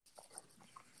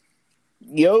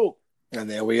Yo, And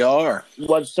there we are.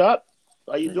 what's up?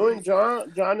 How you doing,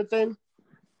 Jonathan?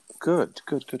 Good.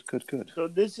 So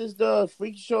this is the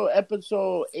Freak Show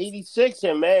episode 86,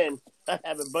 and man, I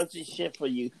have a bunch of shit for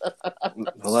you.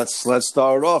 Well, let's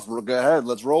start it off. Go ahead.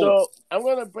 Let's roll. So I'm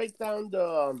gonna break down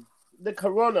the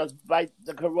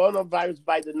coronavirus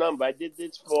by the number. I did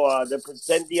this for the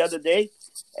percent the other day,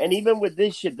 and even with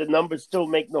this shit, the numbers still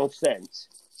make no sense.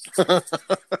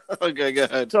 Okay, go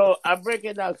ahead. So I break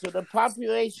it down. So the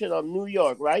population of New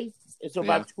York, right? It's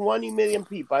about 20 million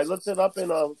people. I looked it up in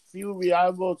a few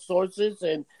reliable sources,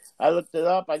 and I looked it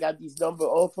up. I got these numbers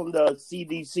all from the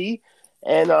CDC.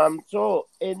 And so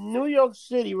in New York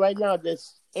City right now,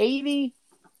 there's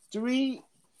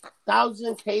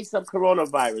 83,000 cases of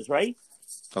coronavirus, right?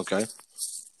 Okay.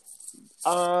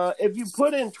 If you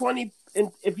put it in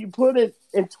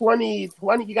 2020,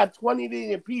 you got 20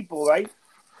 million people, right?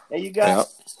 And you got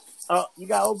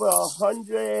over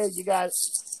 100. You got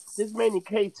this many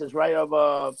cases, right?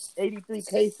 Of 83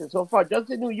 cases so far,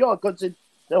 just in New York. Because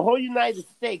the whole United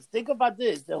States. Think about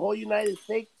this: the whole United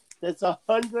States. There's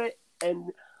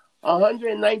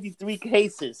 193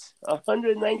 cases,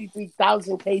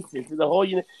 193,000 cases in the whole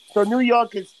United. So New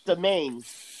York is the main.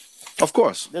 Of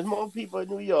course. There's more people in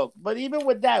New York. But even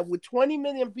with that, with 20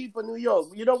 million people in New York,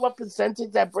 you know what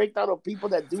percentage that breakdown of people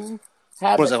that do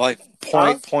have what is it, like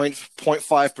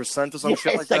 0.5% or some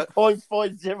shit like that? It's like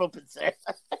 0.40%.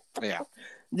 Yeah.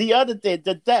 The other thing,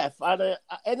 the death. And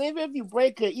even if you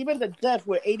break it, even the death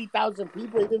with 80,000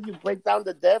 people, even if you break down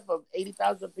the death of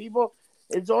 80,000 people,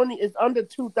 it's under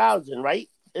 2,000, right?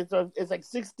 It's like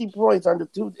 60 points under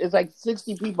two. It's like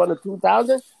 60 people under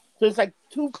 2,000. So it's like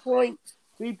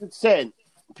 2.3%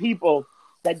 people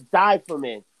that die from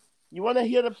it. You want to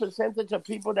hear the percentage of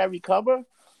people that recover?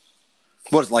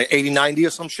 What is it, like 80, 90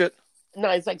 or some shit? No,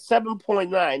 it's like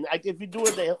 7.9. Like if you do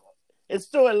it, it's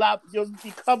still a lot. Your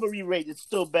recovery rate is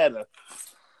still better.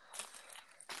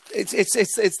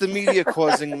 It's the media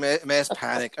causing mass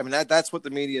panic. I mean that's what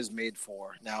the media is made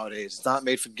for nowadays. It's not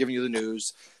made for giving you the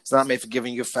news. It's not made for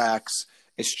giving you facts.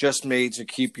 It's just made to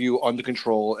keep you under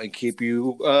control and keep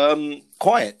you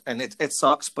quiet. And it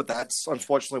sucks, but that's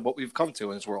unfortunately what we've come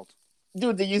to in this world.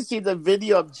 Dude, did you see the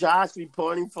video of Josh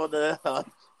reporting for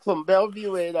from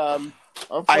Bellevue and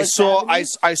I saw. I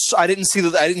didn't see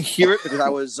that. I didn't hear it because I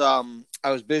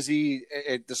was busy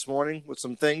this morning with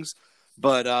some things.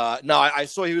 But no, I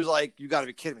saw he was like, "You got to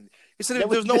be kidding me!" He said there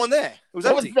was no one there. It was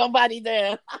empty. There was nobody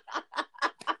there.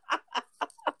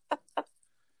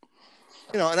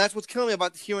 And that's what's killing me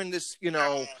about hearing this.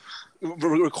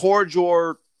 Record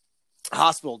your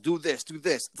hospital, do this.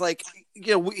 It's like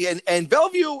and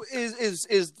Bellevue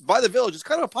is by the Village. It's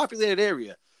kind of a populated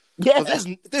area. Yeah,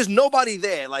 so there's nobody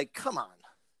there. Like, come on.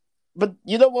 But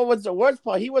you know what was the worst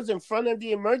part? He was in front of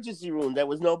the emergency room. There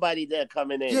was nobody there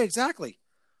coming in. Yeah, exactly.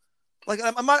 Like,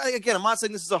 I'm not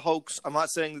saying this is a hoax. I'm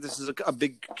not saying that this is a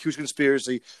big, huge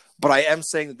conspiracy. But I am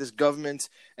saying that this government,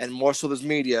 and more so this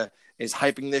media, is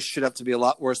hyping this shit up to be a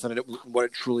lot worse than what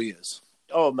it truly is.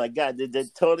 Oh, my God. They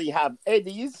totally have. Hey,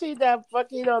 did you see that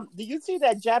fucking... did you see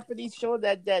that Japanese show,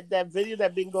 that video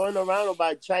that been going around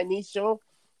about a Chinese show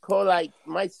called, like,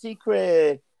 My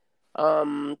Secret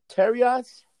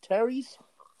Terry's?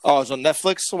 Oh, it was on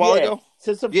Netflix a while ago?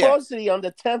 So supposedly on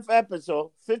the 10th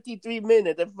episode, 53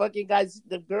 minutes,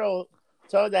 the girl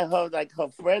told that her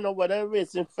friend or whatever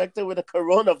is infected with a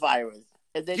coronavirus.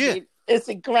 And then it's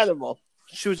incredible.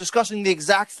 She was discussing the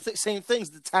exact same things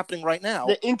that's happening right now.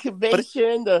 The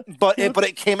incubation, but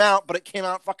it came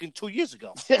out fucking 2 years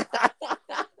ago.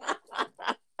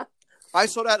 I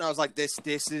saw that and I was like, this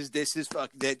is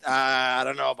fucking, I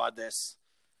don't know about this.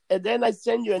 And then I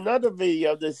sent you another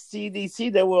video of the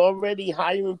CDC. They were already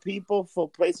hiring people for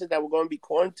places that were going to be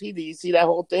quarantined. Do you see that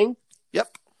whole thing?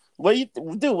 Yep. What do you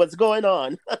do? What's going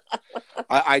on?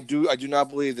 I do not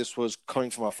believe this was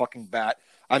coming from a fucking bat.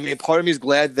 I mean, part of me is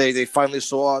glad they finally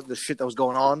saw the shit that was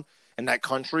going on in that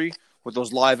country with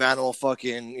those live animal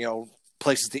fucking,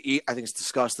 places to eat. I think it's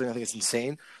disgusting. I think it's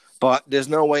insane. But there's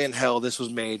no way in hell this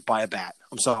was made by a bat.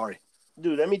 I'm sorry.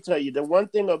 Dude, let me tell you, the one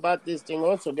thing about this thing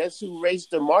also, guess who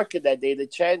raised the market that day? The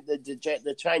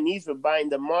Chinese were buying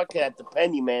the market at the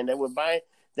penny, man. They were buying,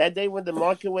 that day when the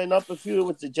market went up a few, it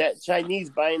was the Chinese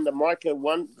buying the market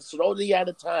one slowly at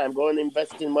a time, going and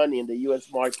investing money in the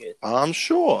U.S. market. I'm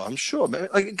sure. Man.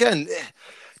 Like, again,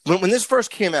 when this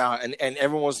first came out and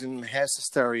everyone was in mass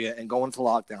hysteria and going to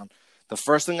lockdown, the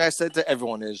first thing I said to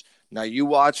everyone is, now you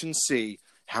watch and see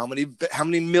how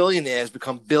many millionaires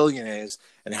become billionaires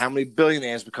and how many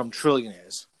billionaires become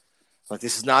trillionaires. Like,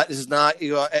 this is not, and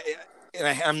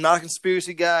I'm not a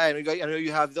conspiracy guy. I know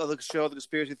you have the other show, The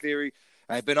Conspiracy Theory,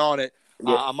 and I've been on it.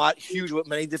 Yeah. I'm not huge with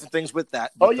many different things with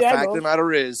that, Oh but the yeah, I fact know. of the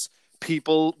matter is,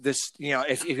 people,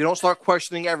 if you don't start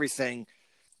questioning everything,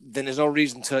 then there's no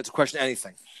reason to question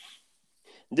anything.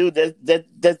 Dude,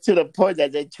 that's to the point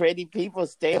that they're trading people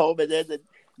stay home, and then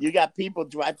you got people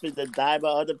dropping the dime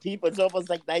on other people. It's almost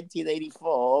like 1984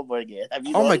 all over again. Have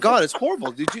you Oh my noticed God, it's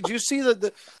horrible. Did you see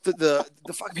the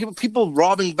fucking people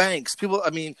robbing banks? People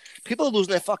are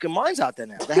losing their fucking minds out there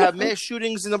now. They have mass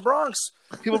shootings in the Bronx.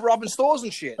 People robbing stores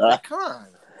and shit. Like, come on.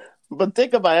 But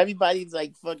think about it, everybody's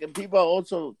like fucking people are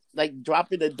also like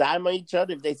dropping a dime on each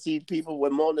other if they see people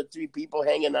with more than 3 people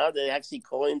hanging out. They're actually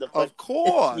calling the fuck. Of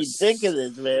course, it's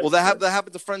ridiculous, man. Well, that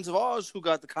happened to friends of ours who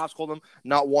got the cops called them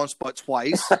not once but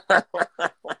twice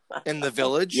in the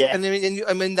village. Yeah.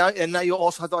 And now you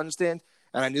also have to understand.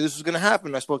 And I knew this was going to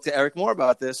happen. I spoke to Eric Moore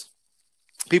about this.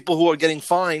 People who are getting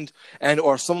fined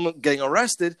or someone getting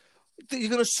arrested.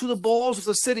 You're going to sue the balls of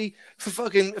the city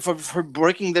for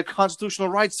breaking their constitutional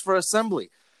rights for assembly.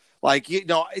 Like,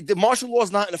 the martial law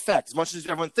is not in effect. As much as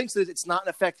everyone thinks it is, it's not in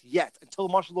effect yet. Until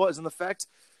martial law is in effect,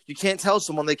 you can't tell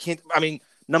someone they can't. I mean,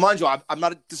 now mind you, I'm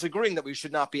not disagreeing that we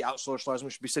should not be out socializing.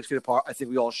 We should be 6 feet apart. I think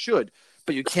we all should.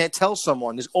 But you can't tell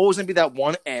someone. There's always going to be that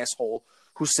one asshole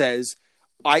who says,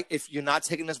 if you're not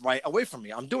taking this right away from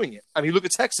me, I'm doing it. I mean, look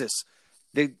at Texas.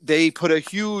 They put a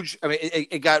huge. I mean,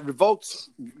 it got revoked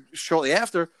shortly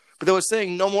after, but they were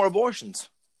saying no more abortions.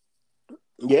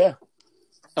 Yeah,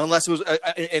 unless it was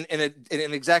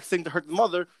an exact thing to hurt the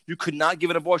mother, you could not give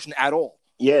an abortion at all.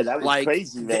 Yeah, that was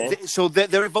crazy, man. So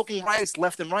they're revoking rights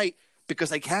left and right because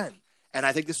they can, and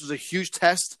I think this was a huge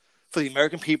test for the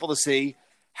American people to see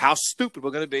how stupid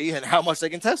we're going to be and how much they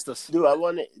can test us. Dude,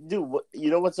 you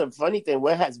know what's a funny thing?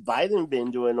 Where has Biden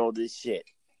been doing all this shit?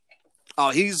 Oh,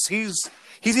 he's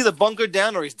either bunkered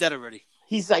down or he's dead already.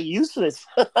 He's like useless.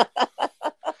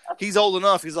 He's old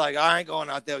enough. He's like, I ain't going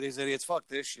out there with these idiots. Fuck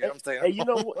this shit. I'm staying. And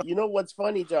you know what's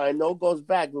funny, John? I know it goes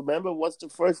back. Remember, what's the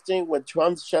first thing when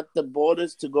Trump shut the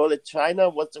borders to go to China?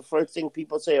 What's the first thing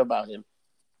people say about him?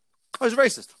 Oh, he's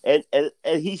racist. And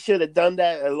he should have done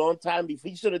that a long time before.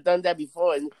 He should have done that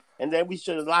before, and then we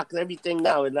should have locked everything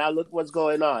now. And now look what's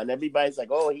going on. Everybody's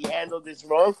like, oh, he handled this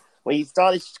wrong. When he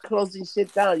started closing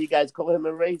shit down, you guys call him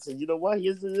a racist. You know what?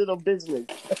 Here's a little business.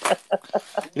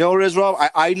 You know what it is, Rob?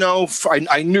 I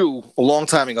knew a long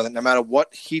time ago that no matter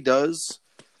what he does,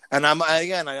 and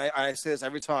I say this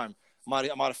every time, I'm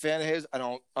not a fan of his.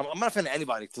 I'm not a fan of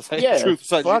anybody, to say the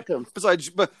truth.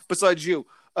 Besides you.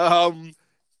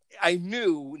 I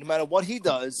knew no matter what he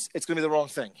does, it's going to be the wrong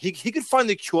thing. He could find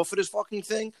the cure for this fucking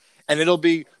thing, and it'll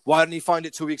be, why didn't he find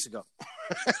it 2 weeks ago?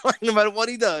 No matter what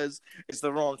he does, it's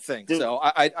the wrong thing. Dude, so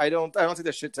I don't take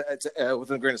that shit with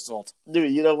a grain of salt.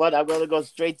 Dude, you know what? I'm gonna go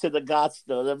straight to the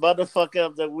gospel. The motherfucker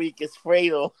of the week is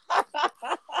Fredo.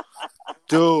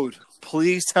 Dude,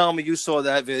 please tell me you saw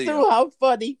that video. Dude, how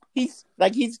funny. He's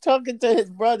talking to his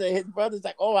brother. His brother's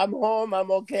like, oh, I'm home,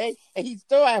 I'm okay. And he's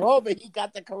still at home and he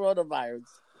got the coronavirus.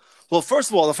 Well, first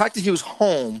of all, the fact that he was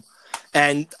home,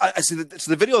 and I see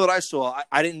the video that I saw,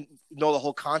 I didn't know the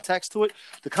whole context to it.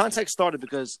 The context started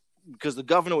because the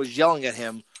governor was yelling at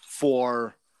him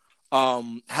for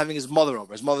having his mother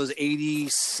over. His mother's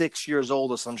 86 years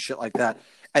old or some shit like that.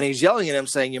 And he's yelling at him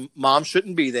saying, your mom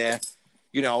shouldn't be there.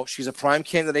 You know, she's a prime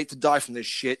candidate to die from this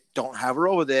shit. Don't have her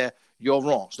over there. You're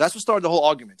wrong. So that's what started the whole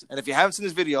argument. And if you haven't seen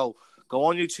this video, go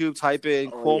on YouTube, type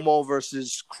in Cuomo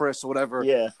versus Chris or whatever.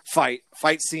 Yeah. Fight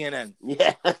CNN.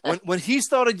 Yeah. when he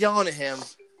started yelling at him,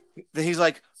 then he's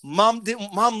like, Mom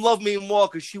loved me more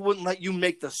because she wouldn't let you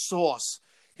make the sauce.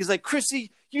 He's like,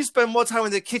 Chrissy, you spend more time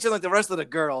in the kitchen like the rest of the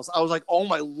girls. I was like, oh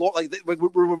my Lord, like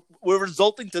we're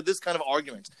resulting to this kind of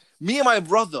argument. Me and my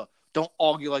brother don't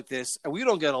argue like this, and we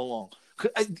don't get along.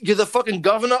 You're the fucking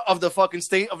governor of the fucking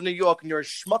state of New York, and you're a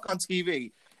schmuck on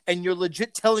TV, and you're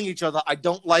legit telling each other, I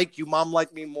don't like you, Mom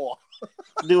liked me more.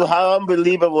 Dude, how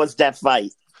unbelievable was that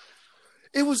fight?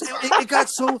 It got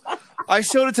so. I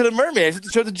showed it to the mermaid. I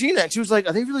showed it to Gina, and she was like,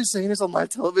 "Are they really saying this on live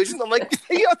television?" I'm like,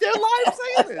 "Yeah, they're live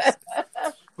saying this."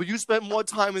 But you spent more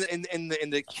time in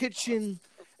the kitchen,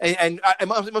 and it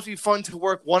must be fun to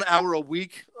work 1 hour a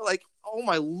week. Like, oh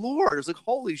my Lord! It's like,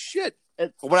 holy shit!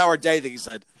 1 hour a day, that he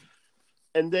said.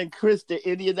 And then Chris, the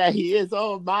idiot that he is,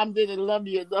 oh, Mom didn't love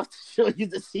you enough to show you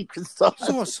the secret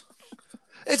sauce.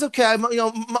 It's okay.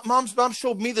 Mom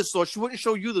showed me the sauce. She wouldn't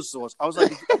show you the sauce. I was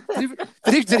like,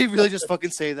 did he really just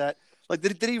fucking say that? Like,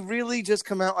 did he really just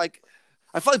come out like?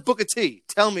 I felt like Booker T.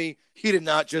 Tell me he did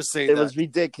not just say that. It was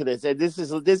ridiculous. And this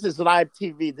is live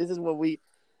TV. This is what we,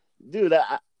 dude.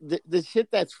 The shit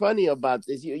that's funny about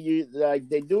this, you like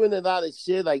they're doing a lot of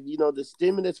shit. Like, you know, the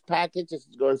stimulus package is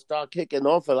going to start kicking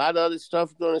off. A lot of other stuff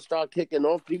is going to start kicking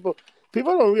off. People,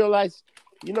 People don't realize,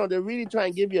 they're really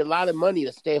trying to give you a lot of money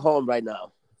to stay home right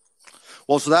now.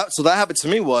 Well, so that happened to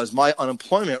me was my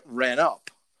unemployment ran up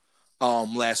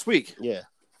last week. Yeah.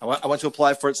 I went to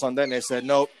apply for it Sunday, and they said,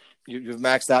 nope, you've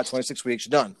maxed out 26 weeks,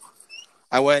 you're done.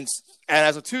 I went, and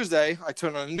as of Tuesday, I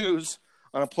turned on the news.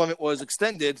 Unemployment was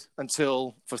extended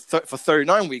until for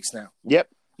 39 weeks now. Yep.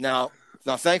 Now,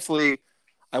 thankfully,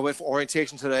 I went for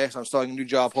orientation today, so I'm starting a new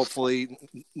job hopefully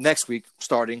next week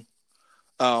starting.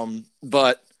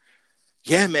 But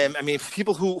yeah, man, I mean,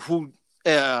 people who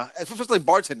especially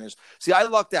bartenders. See, I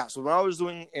lucked out. So when I was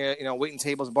doing waiting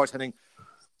tables and bartending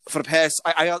for the past,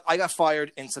 I got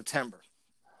fired in September.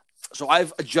 So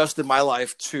I've adjusted my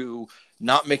life to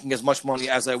not making as much money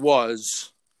as I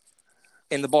was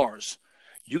in the bars.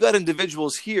 You got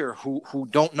individuals here who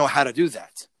don't know how to do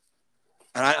that.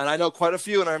 And I know quite a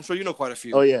few, and I'm sure you know quite a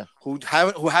few. Oh yeah, who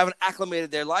haven't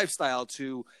acclimated their lifestyle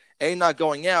to A, not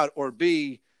going out, or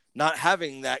B, not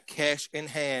having that cash in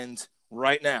hand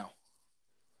right now.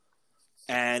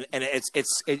 And it's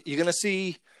you're gonna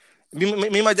see. Me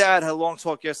and my dad had a long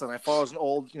talk yesterday. My father's an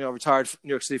old, retired New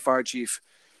York City fire chief.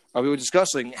 We were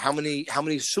discussing how many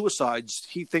suicides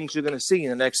he thinks you're gonna see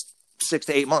in the next 6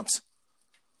 to 8 months.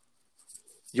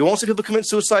 You won't see people commit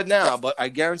suicide now, but I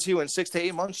guarantee you in 6 to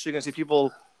 8 months, you're going to see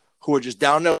people who are just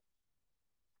down there,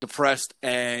 depressed,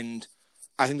 and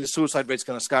I think the suicide rate's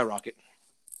going to skyrocket.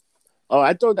 Oh,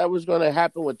 I thought that was going to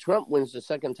happen when Trump wins the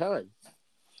second time.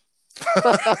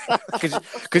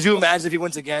 Could you imagine if he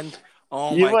wins again?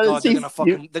 Oh my God, they're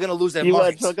going to lose their minds. You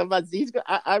want to talk about these guys?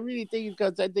 I really think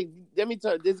because let me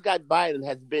tell you, this guy Biden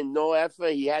has been no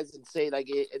effort. He hasn't said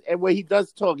and when he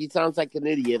does talk, he sounds like an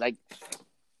idiot. Like.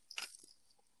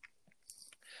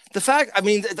 The fact, I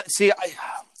mean, see,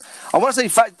 I want to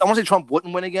say Trump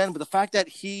wouldn't win again, but the fact that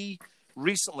he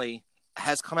recently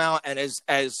has come out and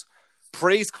as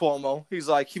praised Cuomo, he's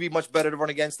like he'd be much better to run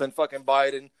against than fucking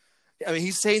Biden. I mean,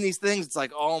 he's saying these things. It's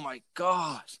like, oh my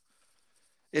God,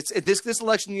 this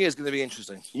election year is going to be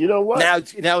interesting. You know what? Now,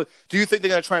 do you think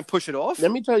they're going to try and push it off?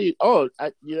 Let me tell you.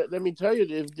 Let me tell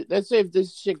you. Let's say if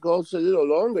this shit goes a little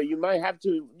longer, you might have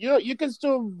to. You can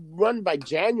still run by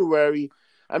January.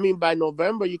 I mean, by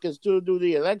November, you can still do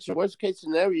the election. Worst case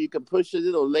scenario, you can push it a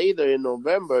little later in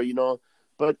November,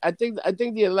 But I think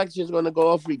the election is going to go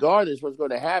off regardless what's going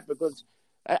to happen because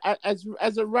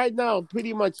as of right now,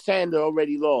 pretty much Sanders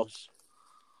already lost.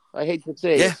 I hate to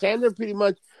say it. Sanders pretty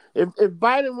much, if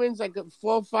Biden wins like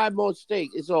 4 or 5 more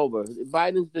states, it's over.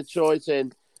 Biden's the choice,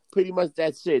 and pretty much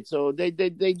that's it. So they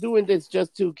doing this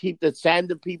just to keep the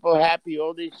Sanders people happy,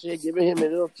 all this shit, giving him a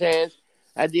little chance.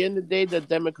 At the end of the day, the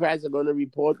Democrats are going to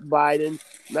report Biden.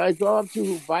 Now it's all up to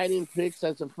who Biden picks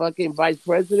as a fucking vice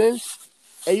president.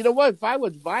 And you know what? If I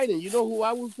was Biden, you know who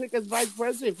I would pick as vice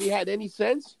president if he had any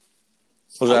sense?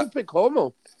 I would pick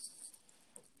Cuomo.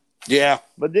 Yeah.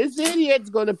 But this idiot's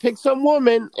going to pick some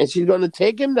woman, and she's going to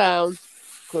take him down.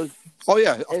 Oh,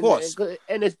 yeah, of course.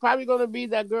 And it's probably going to be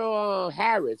that girl,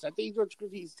 Harris. I think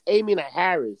he's aiming at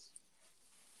Harris.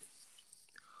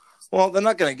 Well, they're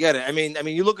not going to get it. I mean,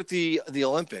 you look at the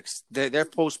Olympics; they're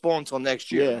postponed until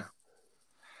next year,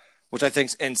 which I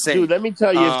think's insane. Dude, let me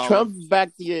tell you, if Trump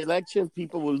backed the election,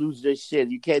 people will lose their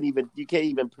shit. You can't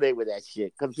even play with that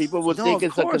shit because people will think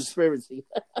it's a conspiracy.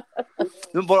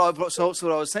 So what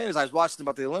I was saying is, I was watching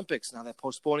about the Olympics. Now they're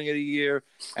postponing it a year,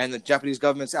 and the Japanese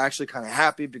government's actually kind of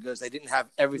happy because they didn't have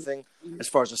everything as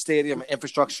far as the stadium and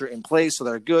infrastructure in place, so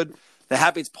they're good. They're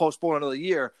happy it's postponed another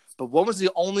year. But when was the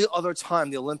only other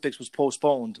time the Olympics was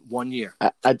postponed 1 year?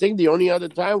 I think the only other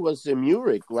time was in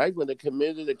Munich, right? When they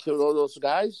committed to kill all those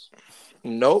guys?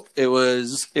 Nope. It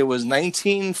was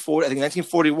 1940, I think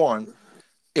 1941.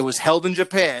 It was held in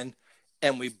Japan,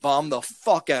 and we bombed the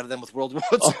fuck out of them with World War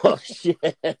II. Oh, shit.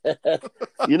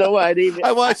 You know what?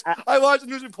 I watched a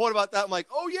news report about that. I'm like,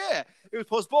 oh, yeah. It was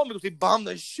postponed because we bombed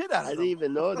the shit out of them. I didn't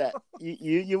even know that.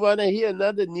 You want to hear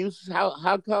another news?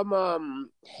 How come Tom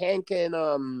Hanks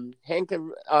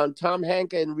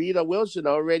and Rita Wilson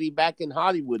are already back in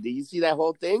Hollywood? Did you see that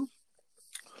whole thing?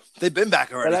 They've been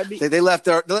back already. They left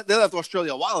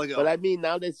Australia a while ago. But I mean,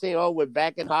 now they're saying, "Oh, we're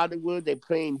back in Hollywood." They're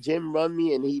playing Jim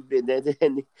Rummy, and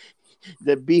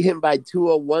they beat him by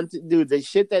 201. Dude, the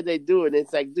shit that they do, and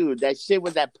it's like, dude, that shit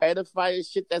with that pedophile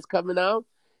shit that's coming out.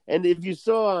 And if you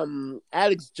saw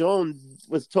Alex Jones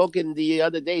was talking the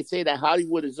other day, say that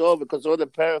Hollywood is over because all the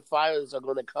pedophiles are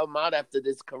going to come out after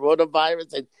this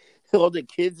coronavirus and all the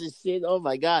kids and shit. Oh,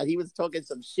 my God. He was talking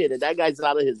some shit, and that guy's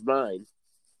out of his mind.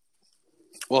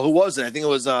 Well, who was it? I think it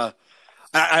was I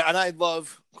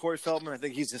love Corey Feldman. I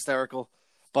think he's hysterical.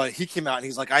 But he came out and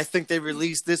he's like, I think they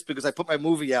released this because I put my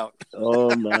movie out.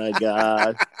 Oh, my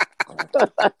God.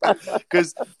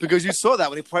 because you saw that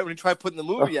when he tried putting the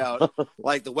movie out,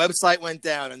 like the website went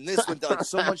down and this went down, like,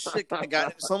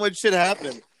 so much shit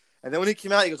happened. And then when he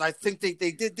came out, he goes, "I think they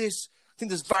did this. I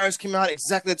think this virus came out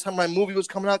exactly the time my movie was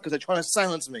coming out because they're trying to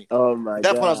silence me." Oh my god! At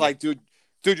that point, I was like, "Dude,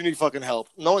 you need fucking help.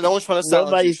 No one's trying to silence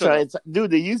you." Nobody's trying to.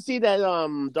 Dude, did you see that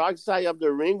Dark Side of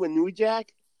the Ring with New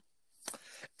Jack?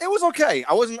 It was okay.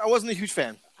 I wasn't a huge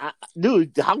fan.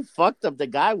 Dude, how fucked up the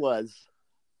guy was.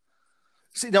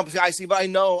 See, no, I see, but I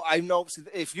know. See,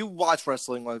 if you watch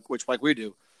wrestling, which we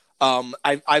do,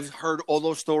 I've heard all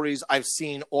those stories. I've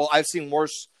seen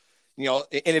worse,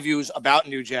 interviews about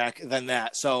New Jack than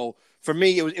that. So for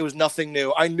me, it was nothing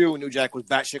new. I knew New Jack was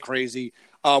batshit crazy.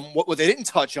 What they didn't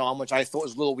touch on, which I thought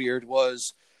was a little weird,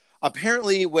 was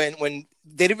apparently when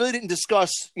they really didn't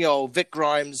discuss, Vic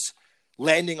Grimes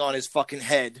landing on his fucking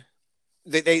head.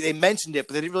 They mentioned it,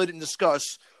 but they really didn't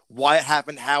discuss why it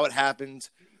happened, how it happened.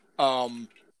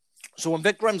 So when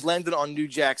Vic Grimes landed on New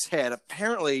Jack's head,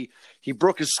 apparently he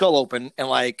broke his skull open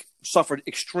and suffered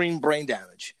extreme brain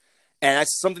damage. And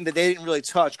that's something that they didn't really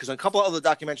touch because a couple of other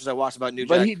documentaries I watched about New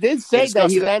Jack. But he did say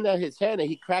that he landed on his head and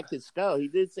he cracked his skull. He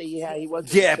did say he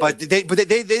wasn't. Yeah, but they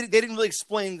didn't really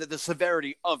explain the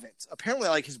severity of it.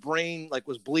 Apparently, his brain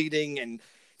was bleeding and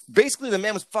basically the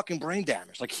man was fucking brain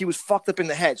damaged. He was fucked up in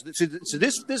the head. So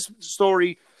this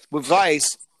story with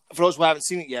Vice, for those who haven't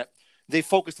seen it yet, they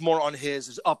focused more on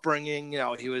his upbringing.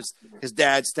 He was his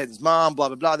dad, his mom, blah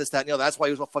blah blah, this that. That's why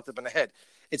he was all fucked up in the head.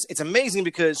 It's amazing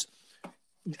because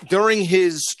during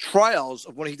his trials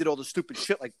of when he did all the stupid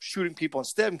shit like shooting people and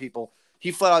stabbing people,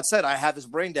 he flat out said, "I have this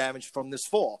brain damage from this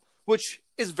fall," which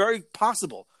is very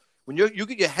possible. When you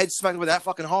get your head smacked with that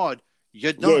fucking hard,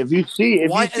 you're done. Yeah, if you see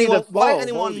the fall,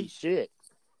 holy shit.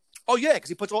 Oh yeah, because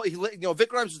he puts all Vic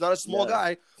Grimes is not a small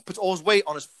guy, puts all his weight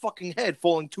on his fucking head,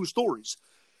 falling 2 stories.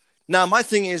 Now my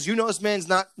thing is, this man's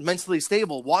not mentally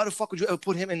stable. Why the fuck would you ever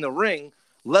put him in the ring,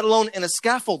 let alone in a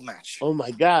scaffold match? Oh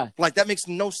my god! That makes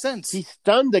no sense. He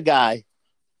stunned the guy.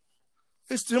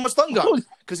 He's doing a stun gun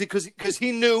because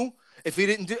he knew if he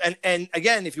didn't do. And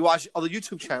again, if you watch other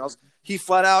YouTube channels, he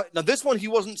flat out. Now this one, he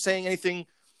wasn't saying anything,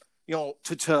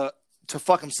 to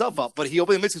fuck himself up, but he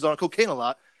openly admits he's on cocaine a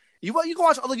lot. You can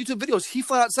watch other YouTube videos. He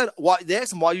flat out said, "Why?" They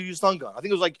asked him why you use stun gun. I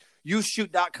think it was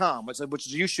YouShoot.com, which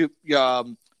is a YouShoot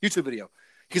YouTube video.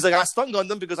 He's like, "I stun gunned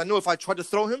him because I knew if I tried to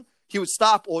throw him, he would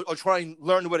stop or try and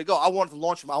learn where to go. I wanted to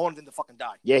launch him. I wanted him to fucking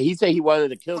die." Yeah, he said he wanted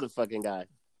to kill the fucking guy.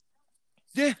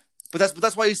 Yeah, but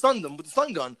that's why he stunned him with the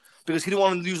stun gun, because he didn't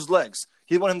want him to use his legs.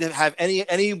 He didn't want him to have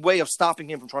any way of stopping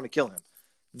him from trying to kill him.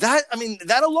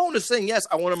 That alone is saying, yes,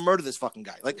 I want to murder this fucking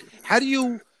guy. How do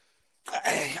you?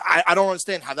 I don't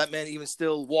understand how that man even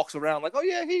still walks around like, oh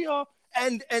yeah,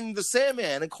 and the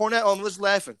Sandman and Cornette on just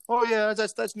laughing. Oh yeah,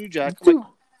 that's New Jack.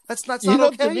 That's not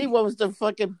okay. To me, what was the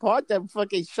fucking part that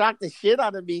fucking shocked the shit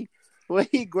out of me when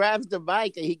he grabs the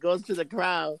mic and he goes to the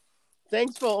crowd.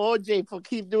 Thanks for OJ for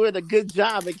keep doing a good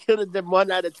job and killing them one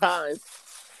at a time.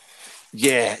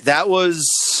 Yeah, that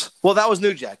was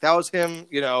New Jack. That was him.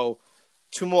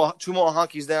 Two more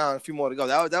honkies down, a few more to go.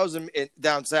 That was him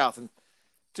down south, and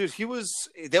dude,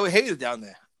 they were hated down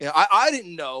there. I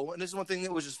didn't know, and this is one thing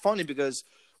that was just funny because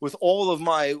with all of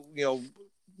my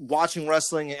watching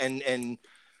wrestling and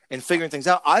figuring things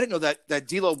out, I didn't know that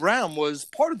D'Lo Brown was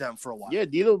part of them for a while. Yeah,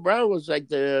 D'Lo Brown was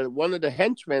one of the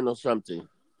henchmen or something.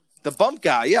 The bump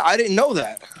guy, yeah, I didn't know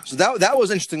that. So that was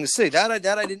interesting to see. That I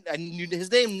didn't. I knew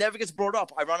his name never gets brought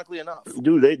up. Ironically enough,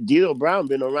 dude, D'Lo Brown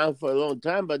been around for a long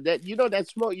time. But that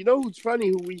smoke. Who's funny?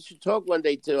 Who we should talk one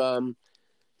day to?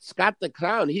 Scott the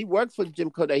Clown. He worked for Jim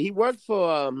Cornette. He worked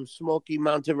for Smoky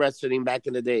Mountain Wrestling back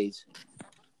in the days.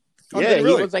 Yeah,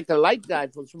 really? He was like a light guy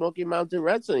for Smoky Mountain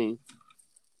Wrestling.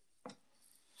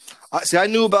 See, I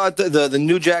knew about the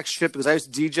New Jack shit because I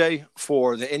used to DJ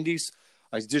for the Indies.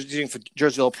 I was DJing for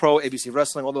Jersey All Pro, ABC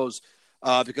Wrestling, all those,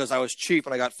 because I was cheap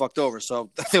and I got fucked over. So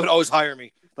they would always hire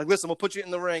me. Like, listen, we'll put you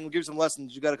in the ring. We'll give you some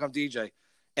lessons. You got to come DJ.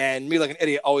 And me, like an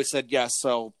idiot, always said yes.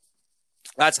 So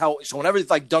that's how. So whenever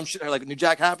dumb shit like New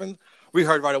Jack happened, we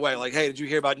heard right away. Like, hey, did you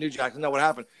hear about New Jack? No, what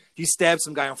happened? He stabbed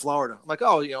some guy in Florida. I'm like,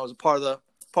 oh, it was a part of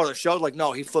the show. Like,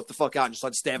 no, he flipped the fuck out and just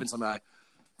started stabbing some guy.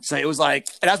 So it was and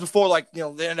that's before the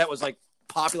internet was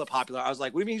popular. I was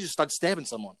like, what do you mean you just started stabbing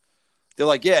someone? They're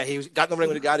like, yeah, he got in the ring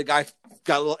with a guy. The guy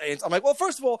got a little antsy. I'm like, well,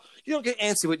 first of all, you don't get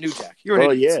antsy with New Jack. You're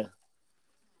an idiot.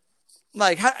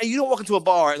 Yeah. You don't walk into a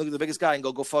bar and look at the biggest guy and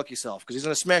go fuck yourself because he's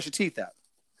going to smash your teeth out.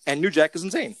 And New Jack is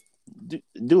insane.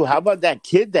 Dude, how about that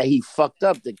kid that he fucked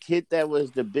up? The kid that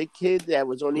was the big kid that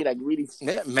was only really...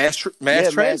 Yeah, Mass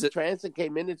Transit. Mass Transit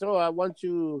came in and said, oh, I want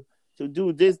you to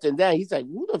do this and that. He's like,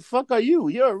 who the fuck are you?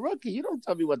 You're a rookie. You don't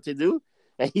tell me what to do.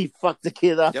 And he fucked the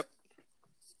kid up. Yep.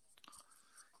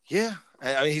 Yeah,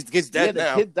 I mean, he's Yeah, dead the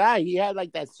now. kid died. He had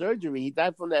like that surgery. He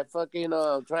died from that fucking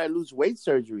trying to lose weight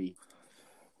surgery.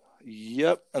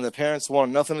 Yep, and the parents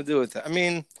wanted nothing to do with it. I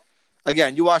mean,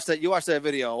 again, you watch that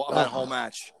video of that whole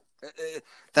match.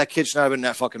 That kid should not have been in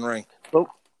that fucking ring. Nope.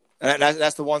 And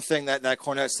that's the one thing that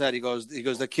Cornette said. He goes,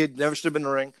 the kid never should have been in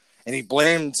the ring, and he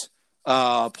blamed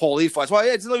Paul Lee for it. That's why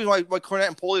it's the reason why Cornette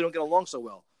and Paul Lee don't get along so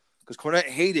well, because Cornette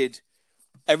hated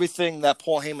everything that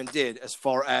Paul Heyman did as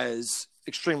far as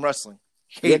Extreme Wrestling.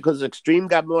 Yeah, because Extreme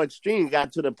got more extreme.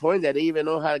 Got to the point that they even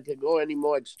know how it could go any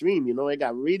more extreme. You know, it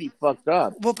got really fucked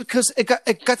up. Well, because it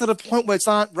got to the point where it's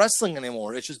not wrestling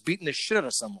anymore. It's just beating the shit out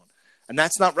of someone, and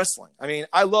that's not wrestling. I mean,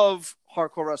 I love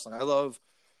hardcore wrestling. I love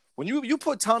when you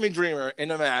put Tommy Dreamer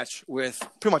in a match with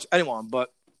pretty much anyone,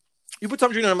 but you put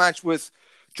Tommy Dreamer in a match with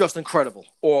Justin Credible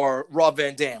or Rob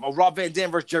Van Dam or Rob Van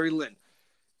Dam versus Jerry Lynn.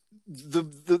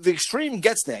 The extreme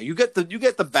gets there. You get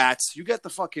the bats, you get the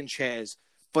fucking chairs,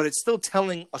 but it's still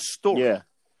telling a story. Yeah.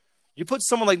 You put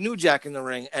someone like New Jack in the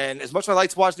ring, and as much as I like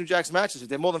to watch New Jack's matches, if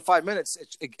they're more than 5 minutes,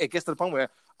 it gets to the point where,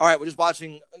 all right, we're just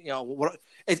watching,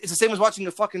 it's the same as watching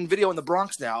a fucking video in the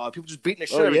Bronx now. People just beating the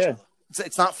shit out of each other.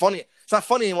 It's not funny. It's not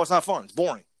funny anymore. It's not fun. It's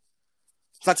boring.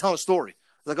 It's not telling a story.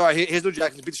 It's like, all right, here's New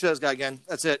Jack. Beat the shit out of this guy again.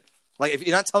 That's it. Like, if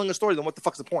you're not telling a story, then what the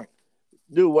fuck's the point?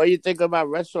 Dude, what do you think about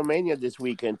WrestleMania this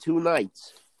weekend? 2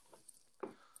 nights.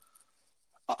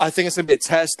 I think it's going to be a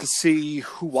test to see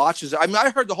who watches it. I mean, I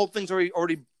heard the whole thing's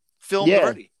already filmed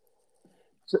already.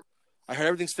 I heard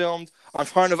everything's filmed. I'm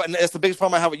trying to, and that's the biggest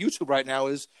problem I have with YouTube right now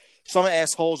is some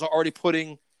assholes are already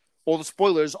putting all the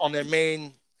spoilers on their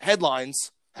main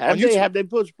headlines. Have they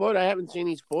put spoilers? I haven't seen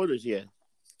any spoilers yet.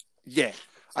 Yeah.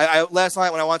 I last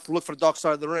night when I wanted to look for the Dark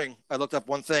Side of the Ring, I looked up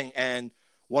one thing, and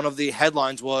one of the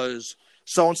headlines was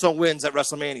so-and-so wins at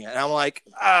WrestleMania. And I'm like,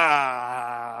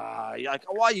 like,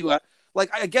 why are you like,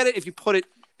 I get it if you put it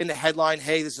in the headline,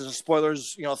 hey, this is a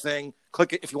spoilers, thing.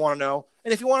 Click it if you want to know.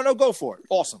 And if you want to know, go for it.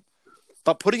 Awesome.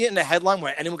 But putting it in the headline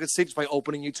where anyone can see it just by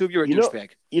opening YouTube, you're a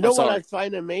douchebag. You know what I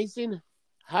find amazing?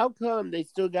 How come they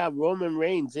still got Roman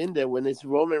Reigns in there when this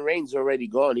Roman Reigns already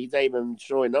gone? He's not even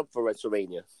showing up for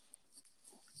WrestleMania.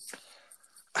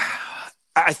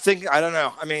 I don't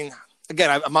know. I mean,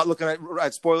 again, I'm not looking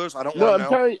at spoilers. I don't want to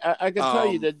know. I can tell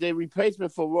you that the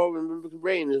replacement for Roman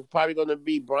Reigns is probably going to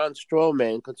be Braun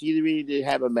Strowman because he really did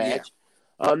have a match.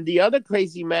 Yeah. The other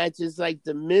crazy match is like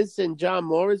The Miz and John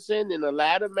Morrison in a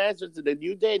ladder match to the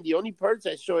New Day. And the only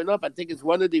person that's showing up, I think, is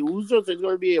one of the Usos. So it's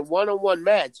going to be a one-on-one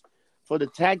match for the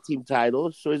tag team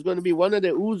title. So it's going to be one of the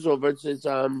Usos versus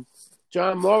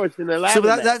John Morrison in a ladder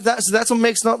match. That's what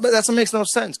makes no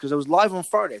sense because it was live on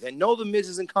Friday. They know The Miz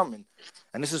isn't coming,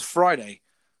 and this is Friday.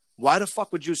 Why the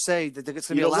fuck would you say that it's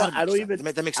going to be a ladder match?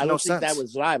 That makes no sense. I don't think that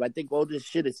was live. I think all this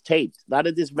shit is taped. A lot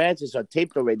of these matches are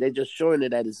taped already. They're just showing it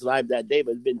that it's live that day,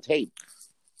 but it's been taped.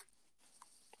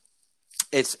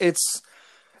 It's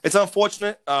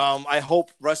unfortunate. I hope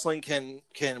wrestling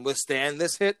can withstand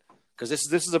this hit because this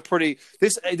is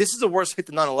a worse hit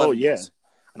than 9/11. Oh yeah,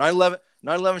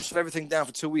 9/11 shut everything down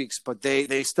for 2 weeks, but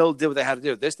they still did what they had to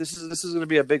do. This is going to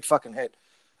be a big fucking hit.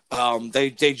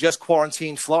 They just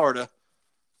quarantined Florida.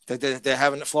 They're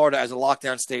having Florida as a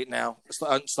lockdown state now,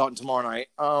 starting tomorrow night.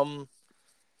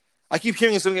 I keep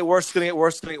hearing it's going to get worse. It's going to get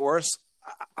worse. It's going to get worse.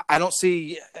 I don't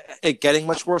see it getting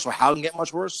much worse or how it can get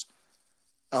much worse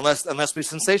unless we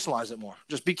sensationalize it more.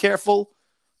 Just be careful.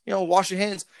 Wash your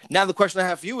hands. Now the question I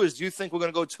have for you is: do you think we're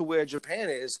going to go to where Japan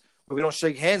is? We don't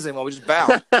shake hands anymore. We just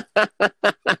bow.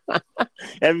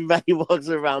 Everybody walks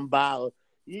around bow.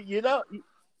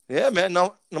 Yeah, man.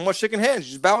 No more shaking hands.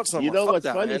 You just bow at someone. You know Fuck what's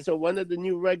that, funny? Man. So one of the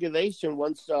new regulations,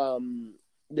 once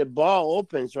the bar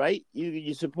opens, right?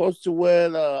 You're supposed to wear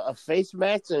a face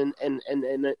mask and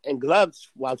gloves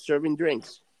while serving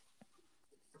drinks.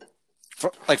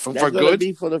 For good? That's gonna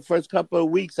be for the first couple of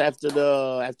weeks after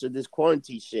this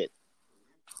quarantine shit.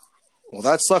 Well,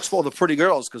 that sucks for all the pretty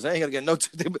girls because they ain't gonna get no.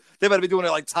 They better be doing it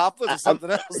like topless or something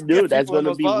else. Dude, that's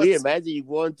gonna be weird. Imagine you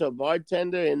go into a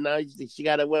bartender and now she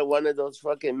gotta wear one of those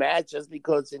fucking masks just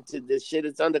because this shit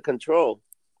is under control.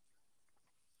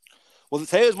 Well,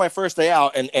 today was my first day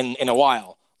out in a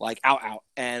while, like out,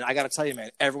 and I gotta tell you,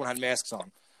 man, everyone had masks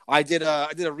on. I did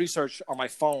a research on my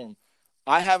phone.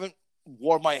 I haven't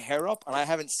worn my hair up, and I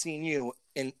haven't seen you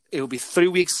in. It will be 4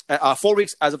 weeks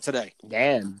as of today.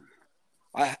 Damn.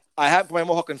 I have my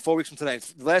mohawk in 4 weeks from today.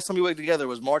 The last time we worked together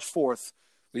was March 4th.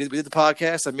 We did the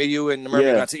podcast. I made you and the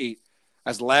mermaid got to eat.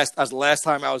 As the last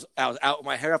time I was out with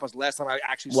my hair up. As the last time I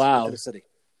actually went to the city.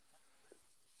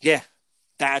 Yeah,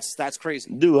 that's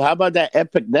crazy, dude. How about that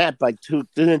epic nap like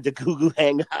during the Google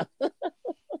Hangout?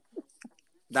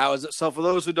 That was so. For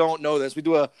those who don't know this, we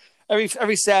do a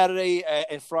every Saturday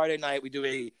and Friday night we do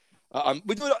we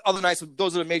do it other nights.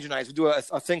 Those are the major nights. We do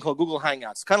a thing called Google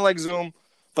Hangouts. Kind of like Zoom,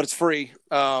 but it's free.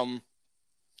 And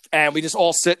we just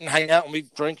all sit and hang out and we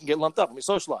drink and get lumped up and we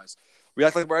socialize. We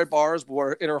act like we're at bars, but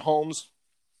we're in our homes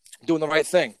doing the right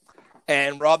thing.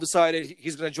 And Rob decided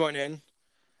he's going to join in.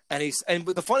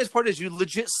 But the funniest part is you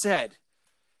legit said,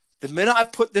 the minute I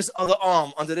put this other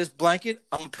arm under this blanket,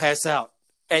 I'm going to pass out.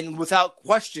 And without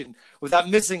question, without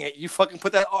missing it, you fucking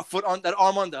put that foot on that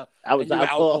arm under. I was out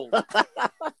cold.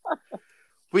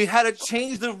 We had to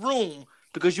change the room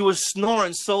because you were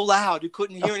snoring so loud you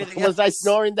couldn't hear anything Was I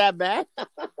snoring that bad?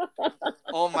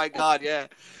 Oh my God, yeah.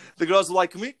 The girls were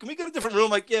like, "Can we get a different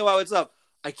room?" Like, yeah, wow, what's up?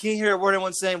 I can't hear a word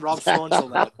anyone's saying. Rob's snoring so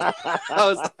loud.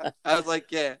 I was like,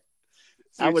 yeah.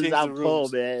 So I was out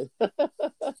cold, man.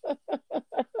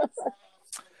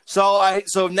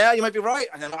 So now you might be right,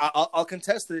 and I'll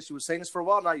contest this. You were saying this for a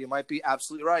while now. You might be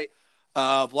absolutely right.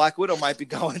 Black Widow might be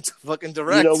going to fucking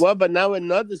direct. You know what? But now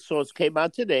another source came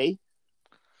out today,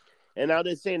 and now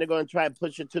they're saying they're going to try and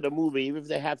push it to the movie, even if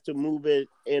they have to move it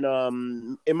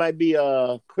in. It might be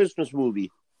a Christmas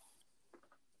movie.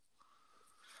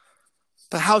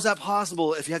 But how's that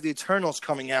possible if you have the Eternals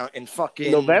coming out in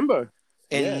fucking November?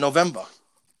 November.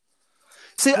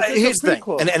 See, here's the thing,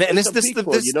 and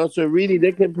this, you know, so really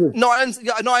they can. No, I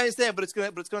understand, but it's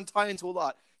gonna tie into a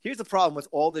lot. Here's the problem with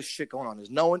all this shit going on: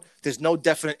 there's no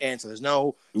definite answer. There's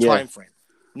no time frame.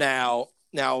 Now,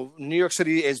 New York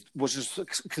City which is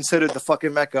considered the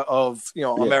fucking mecca of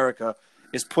America,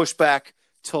 is pushed back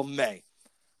till May.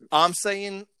 I'm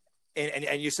saying,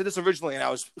 and you said this originally, and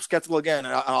I was skeptical again,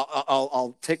 and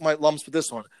I'll take my lumps with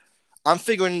this one. I'm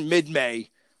figuring mid-May.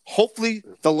 Hopefully,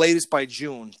 the latest by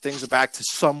June, things are back to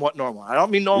somewhat normal. I don't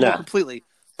mean normal completely,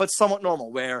 but somewhat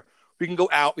normal, where we can go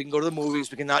out, we can go to the movies,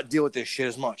 we can not deal with this shit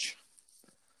as much.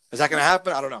 Is that going to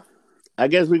happen? I don't know. I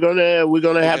guess we're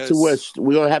gonna have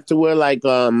to wear like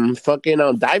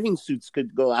fucking diving suits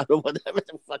could go out or whatever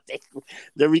the fuck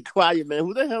the requirement.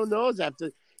 Who the hell knows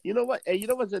after? You know what? And you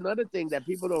know what's another thing that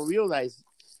people don't realize?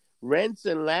 Rents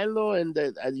and landlord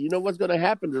and you know what's going to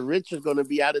happen? The rich is going to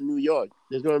be out of New York.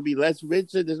 There's going to be less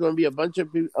rich. There's going to be a bunch of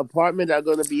apartments that are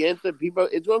going to be entered. People,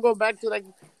 it's going to go back to like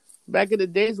back in the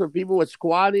days when people were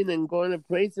squatting and going to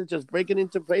places, just breaking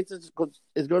into places.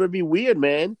 It's going to be weird,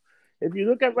 man. If you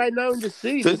look at right now in the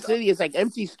city is like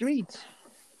empty streets.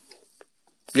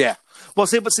 Yeah. Well,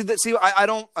 see, I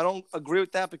don't agree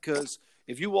with that because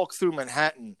if you walk through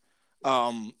Manhattan,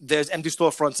 there's empty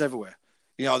storefronts everywhere.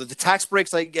 You know, the tax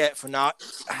breaks I get for not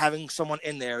having someone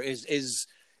in there is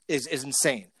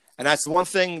insane. And that's the one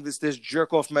thing this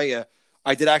jerk off mayor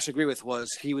I did actually agree with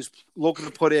was he was looking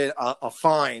to put in a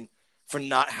fine for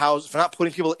not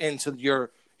putting people into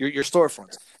your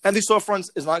storefronts. And these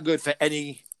storefronts is not good for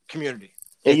any community.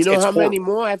 And you know how many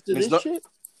more after this shit?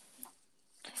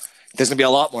 There's gonna be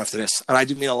a lot more after this, and I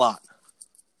do mean a lot.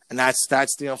 And that's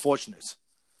the unfortunate.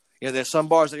 You know, there's some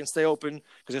bars that can stay open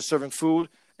because they're serving food.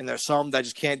 And there's some that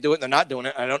just can't do it. And they're not doing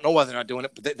it. I don't know why they're not doing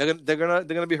it, but they're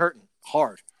gonna be hurting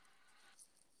hard.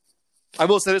 I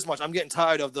will say this much: I'm getting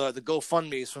tired of the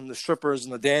GoFundMe's from the strippers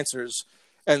and the dancers,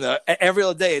 and every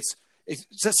other day it's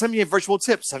send me a virtual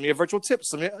tip, send me a virtual tip.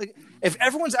 If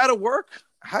everyone's out of work,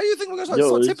 how do you think we're gonna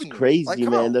start tipping? It's crazy, like,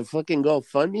 man. On. The fucking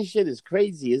GoFundMe shit is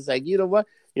crazy. It's like, you know what?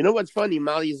 You know what's funny?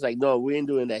 Molly's like, no, we ain't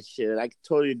doing that shit. I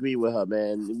totally agree with her,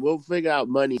 man. We'll figure out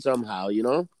money somehow, you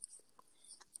know.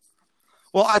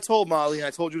 Well, I told Molly, and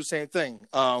I told you the same thing,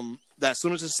 that as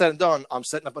soon as it's said and done, I'm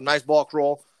setting up a nice ball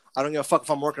crawl. I don't give a fuck if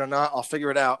I'm working or not. I'll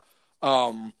figure it out.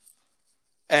 And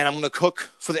I'm going to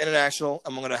cook for the International.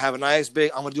 I'm going to have a nice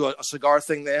big – I'm going to do a cigar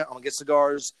thing there. I'm going to get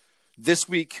cigars this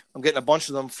week. I'm getting a bunch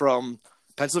of them from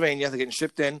Pennsylvania. They're getting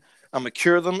shipped in. I'm going to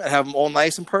cure them and have them all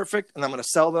nice and perfect, and I'm going to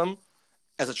sell them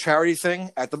as a charity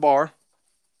thing at the bar.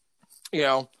 You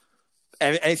know,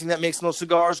 anything that makes those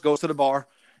cigars goes to the bar.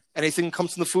 Anything that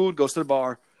comes from the food goes to the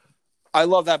bar. I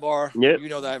love that bar. Yep. You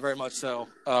know that very much so.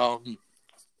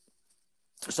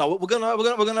 So we're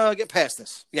gonna get past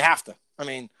this. You have to. I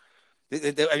mean,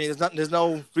 there's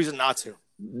no reason not to.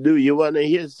 Dude, you want to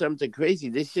hear something crazy?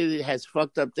 This shit has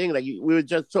fucked up thing. Like we were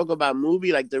just talking about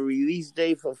movie, like the release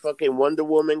date for fucking Wonder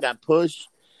Woman got pushed.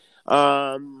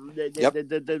 The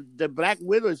Black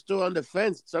Widow is still on the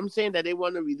fence. Some saying that they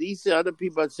want to release it. Other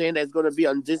people are saying that it's going to be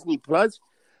on Disney Plus.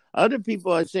 Other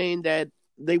people are saying that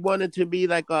they want it to be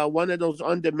like one of those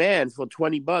on demand for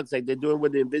 $20, like they're doing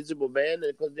with the Invisible Man.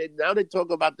 Because now they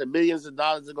talk about the millions of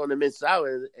dollars they're going to miss out,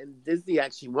 and Disney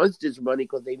actually wants this money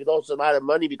because they lost a lot of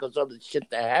money because of the shit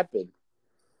that happened.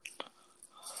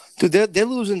 Dude, they're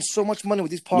losing so much money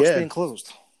with these parks being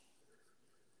closed.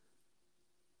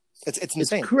 It's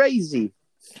insane. It's crazy.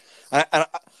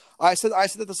 I said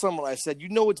that to someone. I said, you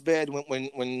know, it's bad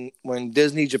when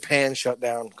Disney Japan shut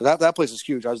down, because that place is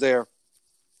huge. I was there.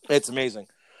 It's amazing.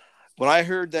 When I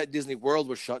heard that Disney World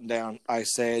was shutting down, I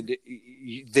said,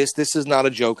 this is not a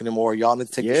joke anymore. Y'all need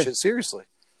to take this shit seriously.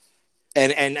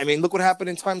 And I mean, look what happened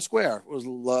in Times Square. It was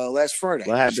last Friday.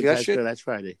 What happened last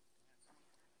Friday?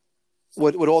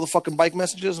 With all the fucking bike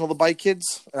messages and all the bike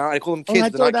kids. I call them kids. I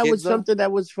thought that was something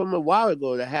that was from a while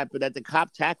ago that happened, that the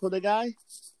cop tackled the guy.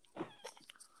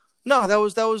 No, that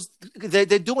was they're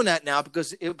doing that now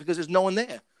because there's no one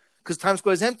there, because Times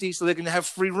Square is empty, so they can have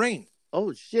free reign.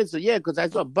 Oh shit! So yeah, because I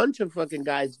saw a bunch of fucking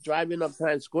guys driving up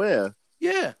Times Square.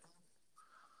 Yeah,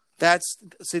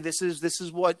 this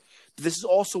is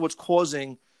also what's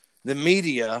causing the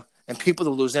media and people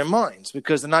to lose their minds,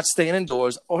 because they're not staying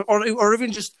indoors or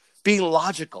even just being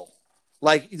logical.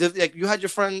 Like you had your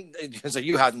friend, so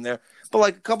you had them there, but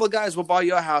like a couple of guys were by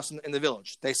your house in the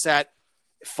village. They sat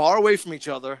far away from each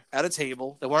other at a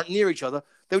table. They weren't near each other.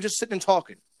 They were just sitting and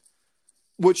talking.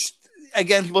 Which,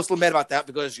 again, people are still mad about that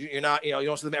because you're not, you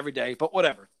don't see them every day. But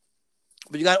whatever.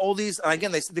 But you got all these, and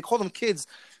again, they call them kids.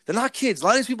 They're not kids. A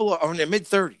lot of these people are in their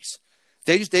mid-30s.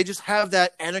 They just have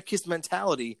that anarchist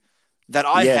mentality that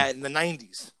I had in the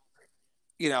 90s.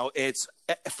 It's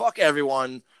fuck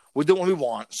everyone. We're doing what we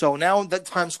want. So now that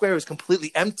Times Square is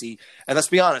completely empty, and let's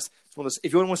be honest,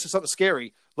 if you want to see something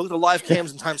scary, look at the live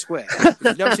cams in Times Square. If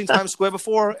you've never seen Times Square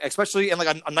before, especially in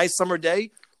like a nice summer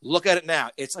day, look at it now.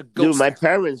 It's a ghost. Dude, my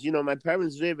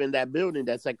parents live in that building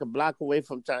that's like a block away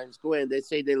from Times Square, and they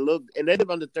say they live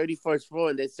on the 31st floor,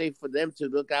 and they say for them to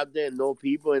look out there and know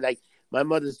people, and like my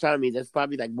mother's telling me there's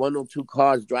probably like 1 or 2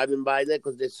 cars driving by there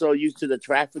because they're so used to the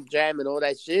traffic jam and all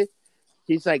that shit.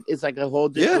 She's like, it's like a whole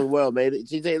different world, man.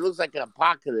 She said it looks like an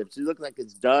apocalypse. It looks like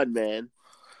it's done, man.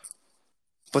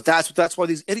 But that's why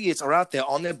these idiots are out there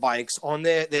on their bikes, on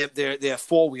their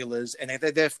 4-wheelers, and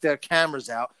they have their cameras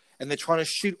out, and they're trying to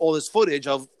shoot all this footage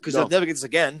of, because they'll never get this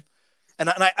again. And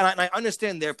I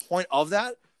understand their point of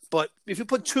that, but if you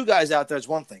put 2 guys out there, it's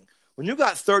one thing. When you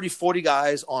got 30, 40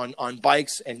 guys on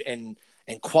bikes and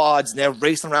quads, and they're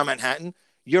racing around Manhattan,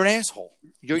 you're an asshole.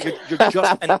 You're just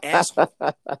an asshole.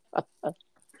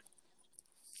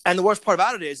 And the worst part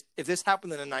about it is, if this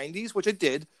happened in the 90s, which it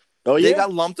did, they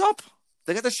got lumped up.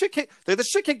 They got the shit kicked. They got the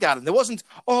shit kicked out of them. There wasn't,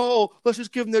 let's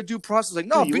just give them their due process. Like,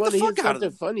 no, beat the fuck out of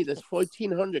them. Funny, there's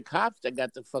 1,400 cops that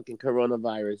got the fucking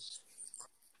coronavirus.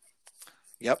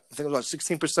 Yep, I think about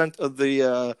 16% of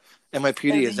the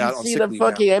NYPD is out on sick leave now. You see the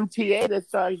fucking MTA that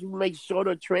starts to make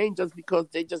shorter trains just because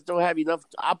they just don't have enough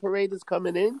operators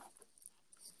coming in.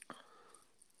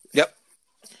 Yep.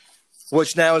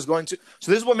 Which now is going to.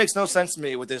 So this is what makes no sense to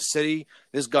me with this city,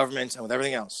 this government, and with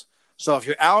everything else. So if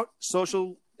you're out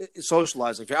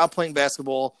socializing, if you're out playing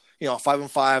basketball,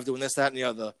 5-on-5, doing this, that, and the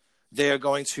other, they are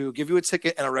going to give you a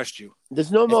ticket and arrest you.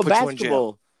 There's no more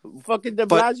basketball. Fucking De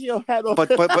Blasio had all.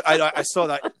 But I saw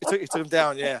that it took him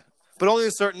down, yeah. But only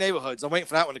in certain neighborhoods. I'm waiting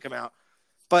for that one to come out.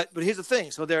 But here's the thing: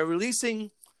 so they're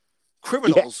releasing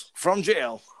criminals from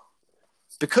jail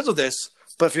because of this.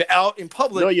 But if you're out in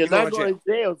public, no, you're not going to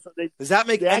jail. So does that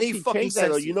make any fucking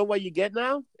sense? You know what you get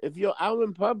now? If you're out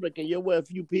in public and you're with a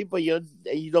few people, and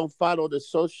you don't follow the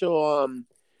social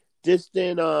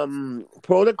distant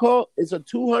protocol, it's a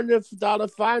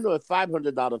 $200 fine or a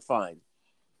 $500 fine.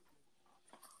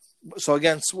 So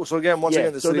again, once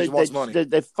again, the city wants money.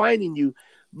 They're fining you.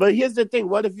 But here's the thing: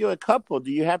 what if you're a couple?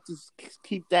 Do you have to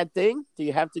keep that thing? Do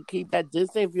you have to keep that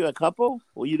distance if you're a couple?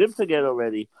 Well, you live together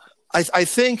already. I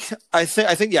think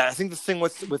the thing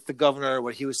with the governor,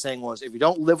 what he was saying was, if you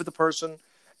don't live with the person and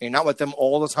you're not with them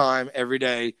all the time every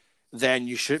day, then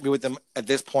you shouldn't be with them at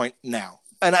this point now.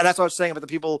 And that's what I was saying about the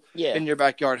people in your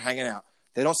backyard hanging out.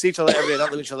 They don't see each other every day. They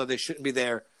don't live with each other. They shouldn't be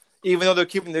there, even though they're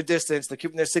keeping their distance. They're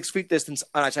keeping their 6 feet distance,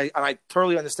 and I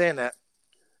totally understand that.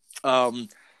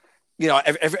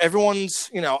 Everyone's.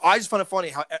 I just find it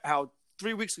funny how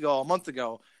 3 weeks ago, a month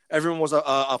ago, everyone was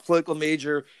a political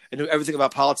major and knew everything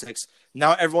about politics.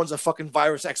 Now everyone's a fucking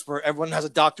virus expert. Everyone has a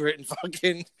doctorate in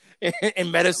fucking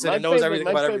in medicine and knows everything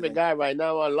about everything. My favorite guy right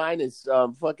now online is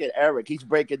fucking Eric. He's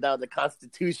breaking down the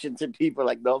Constitution to people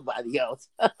like nobody else.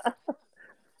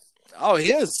 Oh,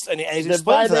 he is, and he's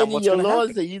explaining to them what's going to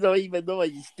happen. That you don't even know,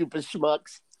 you stupid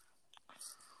schmucks.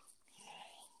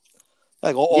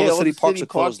 Like all the city parks are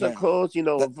closed. Because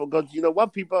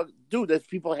what people do. There's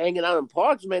people hanging out in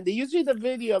parks, man. Did you see the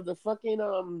video of the fucking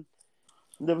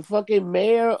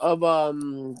mayor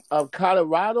of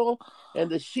Colorado and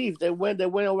the chief? They went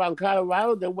around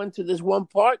Colorado. They went to this one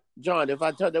park, John. If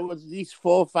I tell there was at least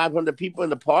 400 or 500 people in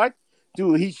the park,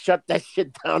 dude, he shut that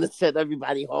shit down and sent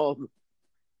everybody home.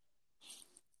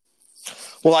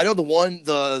 Well, I know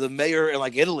the mayor in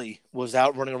like Italy was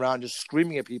out running around just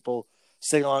screaming at people,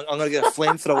 saying, "I'm going to get a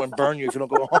flamethrower and burn you if you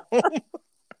don't go home."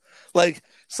 Like,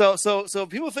 so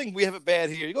people think we have it bad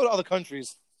here. You go to other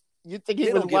countries, You think he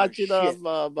they was don't give a watching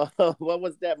shit. what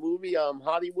was that movie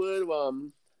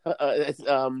Hollywood it's,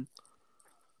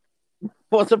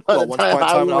 Once Upon a Once Time upon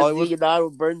a time in Hollywood, Hollywood. you know,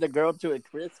 burned the girl to a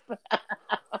crisp.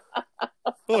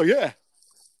 Oh yeah,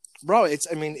 bro. It's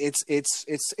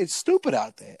stupid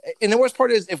out there. And the worst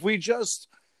part is if we just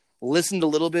listened a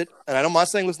little bit, and I'm not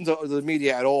saying listen to the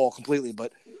media at all completely,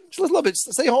 but just a little bit.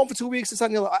 Stay home for 2 weeks. It's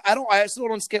on the. I still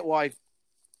don't get why.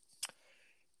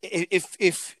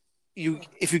 If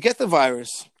you get the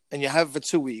virus and you have it for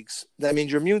 2 weeks, that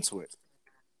means you're immune to it.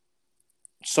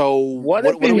 So What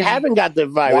if you haven't got the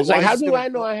virus? why Like, is how this do gonna- I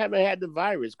know I haven't had the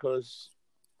virus? Because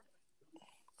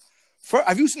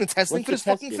have you seen the testing What's for the this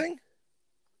fucking testing? thing?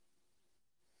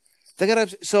 They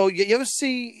gotta. So you ever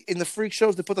see in the freak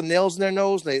shows they put the nails in their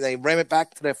nose, they ram it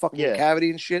back to their fucking Yeah.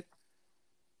 cavity and shit.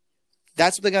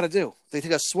 That's what they gotta do. They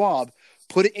take a swab,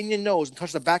 put it in your nose, and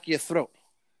touch the back of your throat.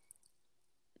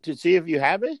 to see if you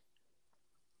have it.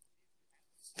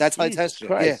 That's how they Jesus test you.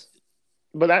 Christ. Yeah.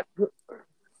 But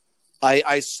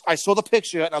I saw the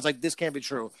picture and I was like, this can't be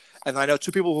true. And I know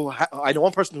two people I know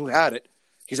one person who had it.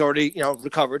 He's already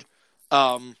recovered.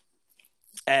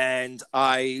 And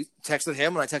I texted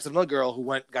him and I texted another girl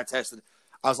who got tested.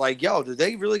 I was like, yo, did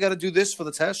they really got to do this for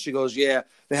the test? She goes, yeah,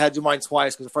 they had to do mine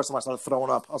twice because the first time I started throwing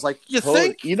up. I was like, you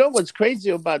think? You know what's crazy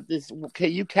about this?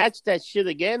 Can you catch that shit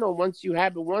again, or once you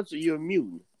have it once, are you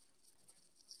immune?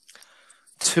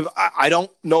 I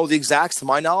don't know the exacts. To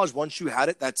my knowledge, once you had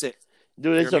it, that's it.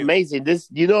 Dude, it's You're immune.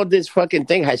 amazing. This fucking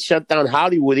thing has shut down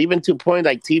Hollywood, even to the point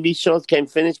like TV shows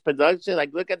can't finish production.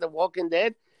 Like, look at The Walking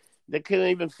Dead. They couldn't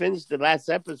even finish the last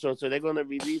episode, so they're going to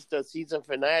release the season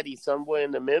finale somewhere in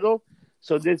the middle.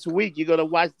 So this week, you're going to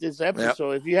watch this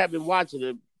episode. Yep. If you haven't watched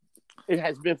it, it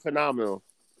has been phenomenal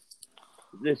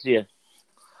this year.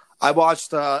 I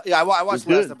watched. I watched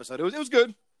the last episode. It was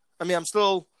good. I mean, I'm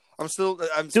still.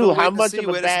 Dude, how much of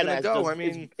a badass go. I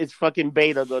mean, it's fucking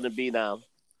Beta going to be now.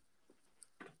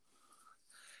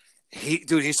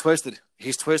 He's twisted.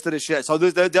 He's twisted as shit. So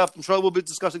I'm sure we'll be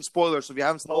discussing spoilers. So if you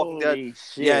haven't seen Walking Dead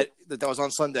yet, that was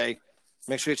on Sunday.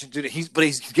 Make sure you do it. But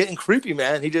he's getting creepy,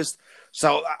 man.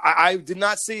 So I did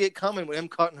not see it coming with him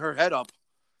cutting her head up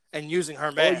and using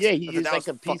her mask. Oh yeah, he used like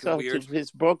a piece of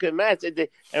his broken mask,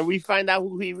 and we find out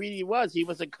who he really was. He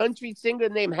was a country singer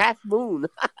named Half Moon.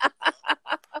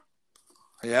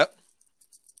 Yep.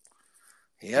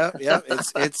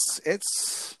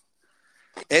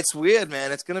 It's weird,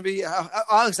 man. It's gonna be.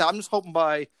 Honestly, I'm just hoping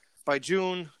by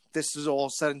June this is all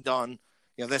said and done.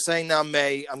 They're saying now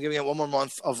May. I'm giving it one more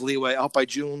month of leeway. I hope by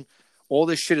June all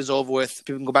this shit is over with.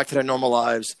 People can go back to their normal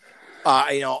lives.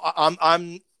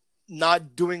 I'm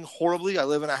not doing horribly. I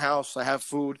live in a house. I have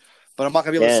food, but I'm not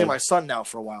gonna be able to see my son now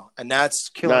for a while, and that's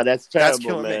killing. No, that's terrible, that's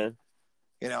killing man.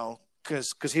 Me.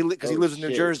 Because he lives in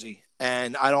New Jersey,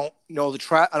 and I don't know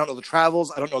the I don't know the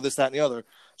travels. I don't know this, that, and the other.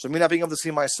 So me not being able to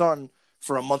see my son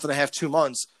for a month and a half, 2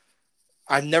 months,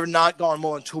 I've never not gone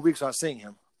more than 2 weeks without seeing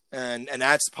him, and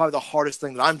that's probably the hardest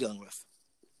thing that I'm dealing with.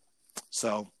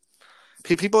 So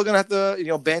people are gonna have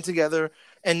to band together,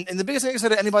 and the biggest thing I said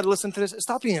to anybody listening to this is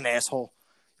stop being an asshole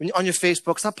on your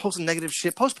Facebook. Stop posting negative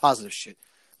shit. Post positive shit.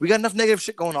 We got enough negative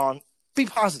shit going on. Be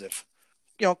positive.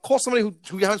 Call somebody who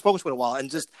you haven't spoken to in a while, and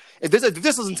just if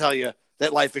this doesn't tell you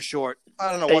that life is short,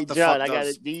 I don't know what the John, fuck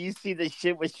does. Do you see the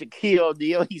shit with Shaquille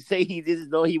O'Neal? He said he didn't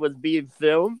know he was being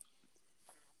filmed.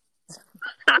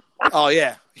 Oh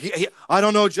yeah, I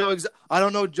don't know Joe. I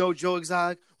don't know Joe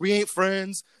Exotic. We ain't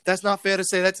friends. That's not fair to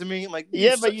say that to me. I'm like,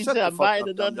 yeah, but you said I'm buying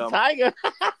another tiger.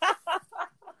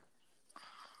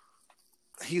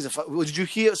 He's a. Did you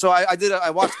hear? So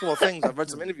I watched a couple of things. I've read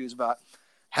some interviews about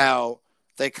how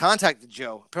they contacted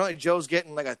Joe. Apparently, Joe's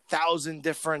getting like 1,000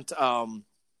 different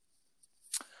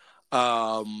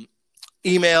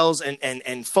emails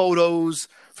and photos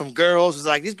from girls. It's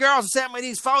like, these girls sent me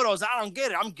these photos. I don't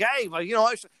get it. I'm gay, but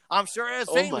I'm sure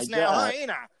it's famous now, ain't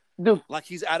I? Dude, like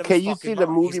he's out of his his mind. Can you see mind. the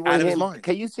movie he's with him?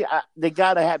 Can you see? They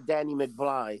gotta have Danny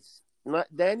McBride. Not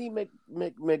Danny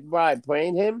McBride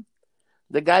playing him.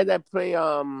 The guy that play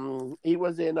he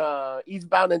was in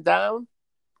Eastbound and Down.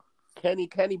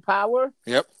 Kenny Power.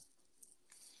 Yep.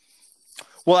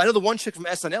 Well, I know the one chick from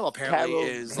SNL apparently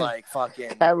is like fucking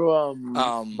Carol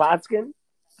Boskin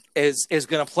is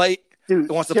gonna play. Dude,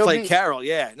 wants to play Carol.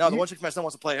 Yeah, no, the one chick from SNL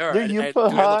wants to play her. Dude, you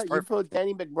put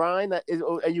Danny McBride,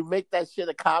 and you make that shit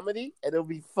a comedy, and it'll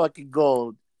be fucking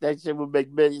gold. That shit will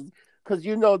make millions because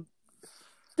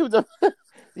dude,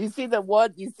 You see the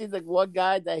one? You see the one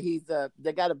guy that he's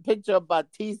they got a picture of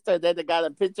Batista, and then they got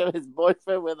a picture of his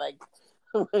boyfriend with like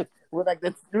with like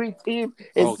the three teeth.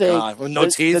 Oh It's saying God, with no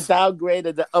the teeth. downgrade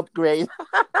and the upgrade.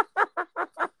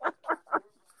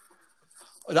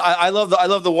 I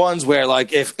love the ones where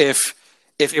like if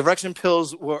erection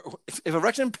pills were if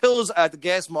erection pills at the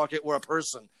gas market were a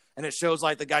person, and it shows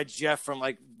like the guy Jeff from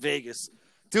like Vegas.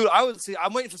 Dude,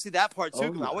 I'm waiting to see that part too.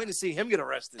 I'm waiting to see him get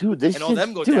arrested. Dude, this and all shit,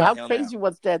 them go dude, how downhill crazy now.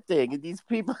 was that thing? And these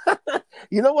people,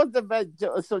 you know what's the best?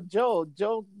 So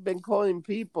Joe been calling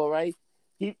people, right?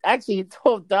 He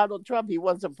told Donald Trump he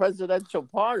wants a presidential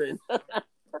pardon.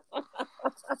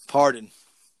 Pardon.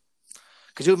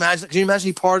 Could you imagine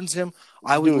he pardons him?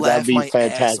 I would Dude, laugh that'd be my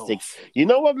fantastic. ass off. You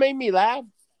know what made me laugh?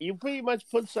 You pretty much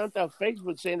put something on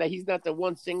Facebook saying that he's not the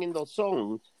one singing those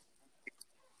songs.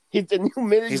 He's the new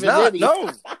Milli He's Vanilli. not.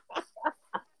 No.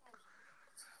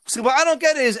 See, what I don't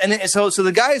get is, so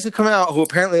the guys who come out who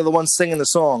apparently are the ones singing the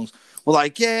songs were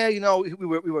like, yeah, you know, we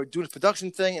were doing this production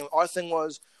thing, and our thing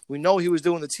was we know he was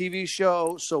doing the TV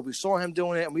show, so we saw him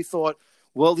doing it, and we thought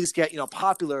we'll at least get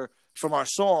popular from our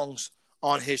songs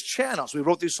on his channel. So we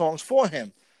wrote these songs for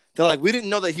him. They're like, we didn't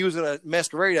know that he was gonna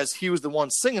masquerade as he was the one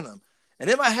singing them. And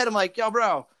in my head, I'm like, yo,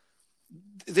 bro,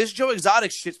 this Joe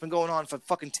Exotic shit's been going on for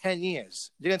fucking 10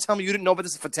 years. You're gonna tell me you didn't know about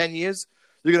this for 10 years?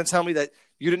 You're gonna tell me that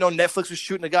you didn't know Netflix was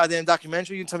shooting a goddamn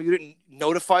documentary? You tell me you didn't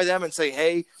notify them and say,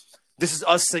 hey, this is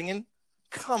us singing?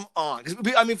 Come on.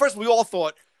 I mean, first we all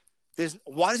thought,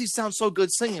 why does he sound so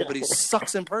good singing, but he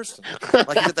sucks in person?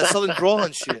 Like he got that southern drawl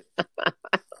and shit.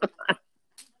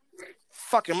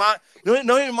 Fucking you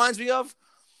know what he reminds me of?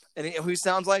 And he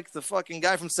sounds like the fucking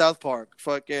guy from South Park,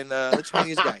 fucking the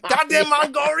Chinese guy. Goddamn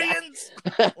Mongolians!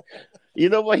 You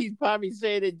know what he's probably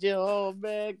saying to Jill? Oh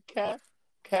man,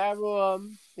 Carol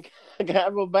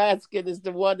Baskin is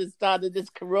the one that started this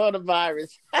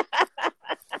coronavirus.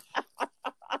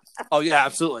 Oh yeah,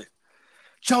 absolutely.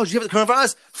 Joe, did you have the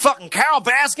coronavirus? Fucking Carol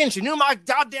Baskin. She knew my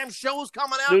goddamn show was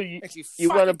coming out. Dude, you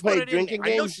want to play drinking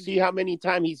games? games? See how many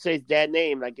times he says that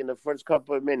name, like in the first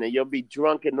couple of minutes. You'll be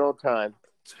drunk in no time.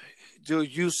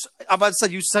 Dude, I'm about to say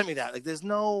you sent me that. Like, there's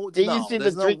no. Did you see the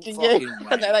drinking game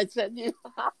that I sent you?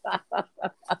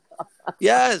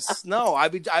 Yes. No. I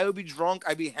would be drunk.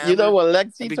 I'd be hammered. You know what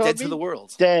Lexi I'd be told dead me? to the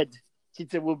world. Dead. She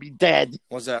said we'll be dead.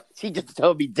 What's that? She just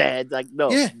told me dead. Like, no,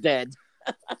 dead.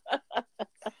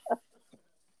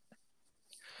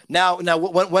 Now,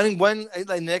 when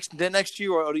like next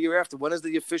year or the year after, when is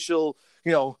the official,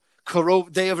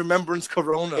 Day of Remembrance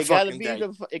Corona? It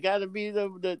gotta be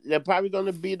they're probably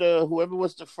gonna be whoever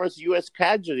was the first U.S.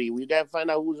 casualty. We gotta find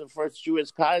out who's the first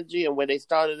U.S. casualty and when they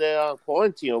started their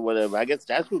quarantine or whatever. I guess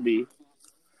that would be.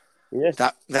 Yes.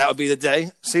 That would be the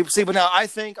day. See, but now I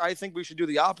think we should do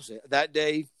the opposite. That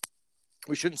day,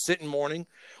 we shouldn't sit in mourning.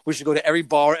 We should go to every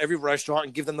bar, every restaurant,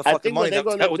 and give them the fucking money.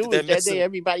 What they're gonna do is that day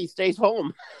everybody stays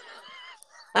home.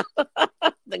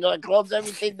 They're gonna close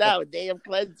everything down. Day of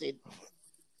cleansing.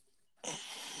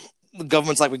 The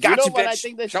government's like, we got you, bitch. What I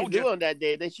think they should do on that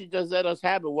day? They should just let us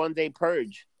have a one-day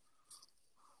purge.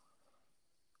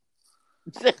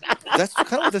 That's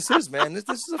kind of what this is, man.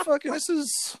 This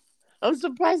is. I'm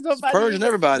surprised nobody purging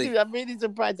everybody. Dude, I'm really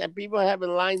surprised that people haven't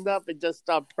lined up and just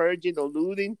start purging or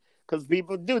looting. Because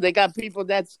people do. They got people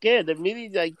that scared.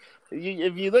 Immediately, like,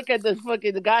 if you look at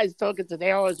the guys talking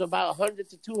today, it's about 100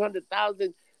 to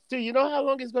 200,000. Dude, you know how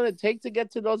long it's going to take to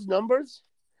get to those numbers?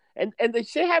 And the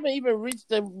shit haven't even reached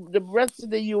the rest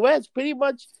of the U.S. Pretty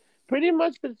much,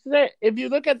 if you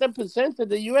look at the percent of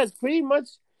the U.S., pretty much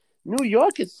New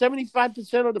York is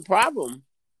 75% of the problem.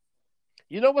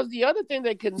 You know what's the other thing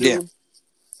they can do? Yeah.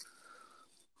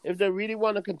 If they really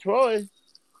want to control it?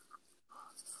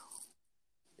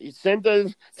 You send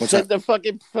the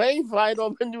fucking plane flight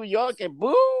over New York and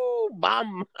boom,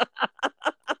 bomb.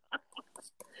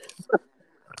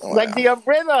 Like the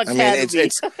Umbrella Academy. I mean, it's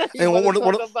you want to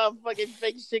talk about fucking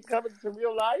fake shit coming to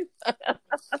real life?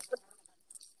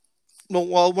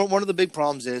 Well, one of the big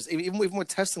problems is even with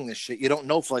testing this shit, you don't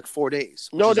know for like 4 days.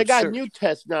 No, they got new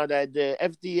tests now that the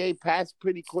FDA passed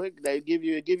pretty quick. They give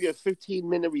you a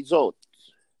 15-minute result.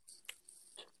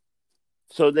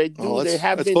 So they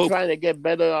have been trying to get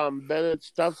better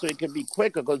stuff so it can be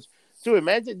quicker. Because, dude,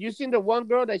 imagine, you seen the one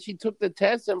girl that she took the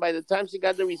test and by the time she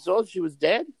got the results, she was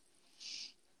dead?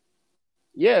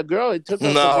 Yeah, girl, it took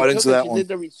her. No, I didn't see that one. She did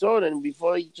the result and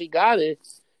before she got it,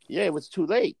 it was too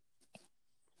late.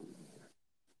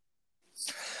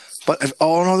 But,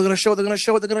 oh no, they're going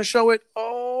to show it.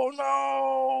 Oh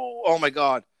no. Oh my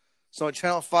God. So on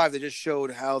Channel 5, they just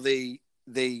showed how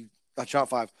Channel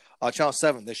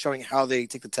 7, they're showing how they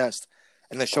take the test.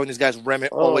 And they're showing these guys ram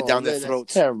it all the way down their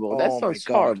throats. That's terrible. That sounds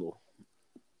horrible.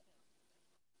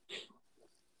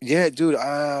 Yeah, dude.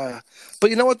 But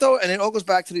you know what though, and it all goes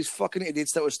back to these fucking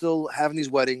idiots that were still having these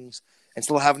weddings and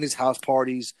still having these house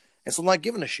parties and still not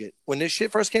giving a shit. When this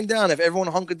shit first came down, if everyone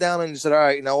hunkered down and said, "All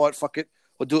right, you know what, fuck it,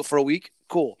 we'll do it for a week,"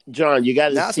 cool. John, you got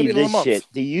to Now it's gonna see be another this month. shit.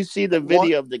 Do you see the What?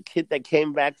 video of the kid that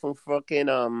came back from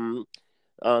fucking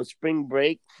spring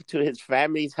break to his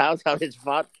family's house? How his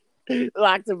father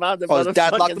locked him out. The Oh, his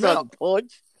dad locked motherfuckers him on out. the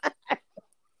porch.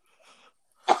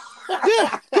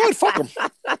 Yeah, good. Fuck him.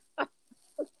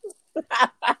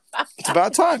 It's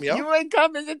about time, yo. You ain't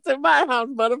coming into my house,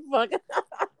 motherfucker.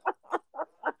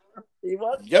 You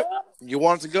want Yep. You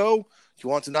want to go? You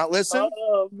want to not listen?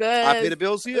 Oh man, I pay the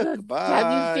bills here. Have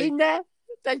Goodbye. you seen that?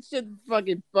 That shit's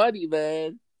fucking funny,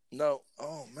 man. No.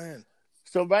 Oh man.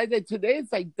 So right there, today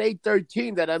it's like day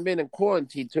 13 that I'm in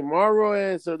quarantine. Tomorrow,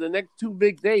 and so the next 2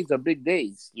 big days are big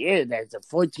days. Yeah, that's a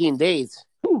 14 days.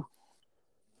 Whew.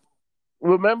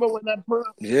 Remember when I put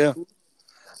up? Yeah.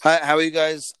 How are you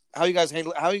guys? How you guys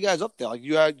handle? How are you guys up there? Like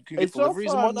you can get It's so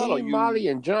deliveries and far whatnot. me, Or you? Molly,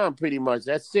 and John pretty much.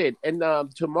 That's it. And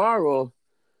tomorrow,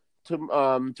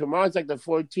 tomorrow's like the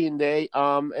 14th day.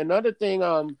 Another thing.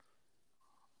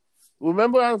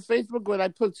 Remember on Facebook when I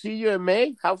put "See you in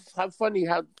May"? How funny?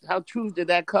 How true did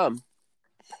that come?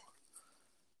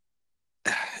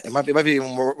 It might be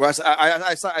even more.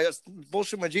 I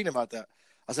bullshit my Gene about that.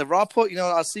 I said, Rob put,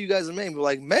 I'll see you guys in May. And we're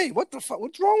like, May, what the fuck?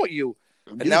 What's wrong with you?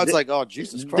 And Dude, now it's like, oh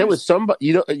Jesus Christ! There was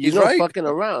somebody, He's right. fucking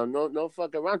around. No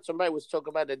fucking around. Somebody was talking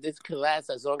about that this could last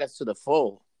as long as to the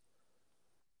fall.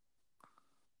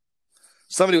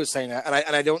 Somebody was saying that,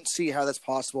 and I don't see how that's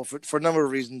possible for a number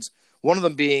of reasons. One of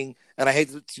them being, and I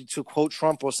hate to quote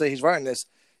Trump or say he's right in this.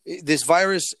 This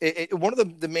virus, one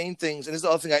of the main things, and this is the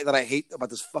other thing that I hate about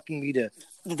this fucking media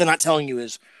that they're not telling you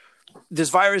is this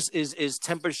virus is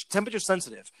temperature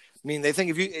sensitive. I mean, they think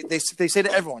if you they say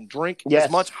to everyone, drink Yes.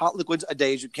 as much hot liquids a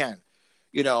day as you can.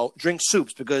 Drink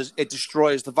soups because it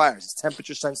destroys the virus. It's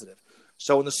temperature sensitive.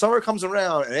 So when the summer comes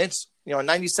around and it's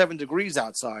 97 degrees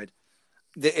outside,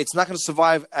 it's not going to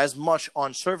survive as much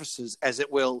on surfaces as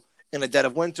it will in the dead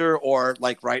of winter or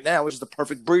like right now, which is the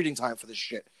perfect breeding time for this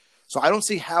shit. So I don't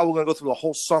see how we're going to go through the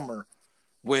whole summer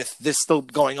with this still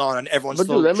going on and everyone's But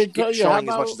still dude, let me tell you, showing how as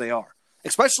much about- as they are.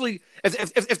 Especially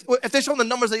if they're showing the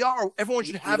numbers they are, everyone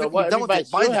should have You know it what? and done with Everybody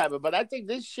it by should then. have it, but I think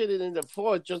this shit in the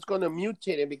fall is just going to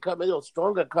mutate and become a little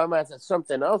stronger, come as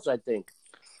something else. I think.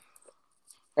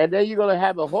 And then you're gonna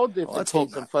have a whole different let's hope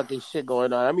case of not. fucking shit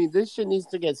going on. I mean, this shit needs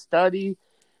to get studied,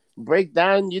 break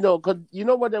down. Because you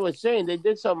know what they were saying. They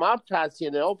did some autopsy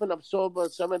and they opened up some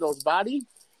of those bodies,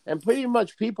 and pretty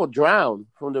much people drown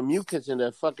from the mucus in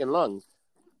their fucking lungs.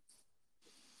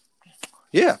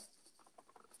 Yeah.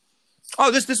 Oh,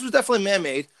 this was definitely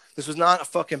man-made. This was not a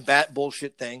fucking bat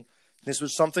bullshit thing. This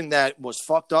was something that was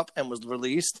fucked up and was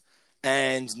released,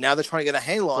 and now they're trying to get a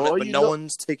handle on it, but no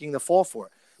one's taking the fall for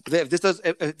it. But if this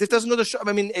doesn't know the show,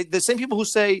 I mean, the same people who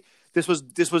say this was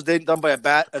done by a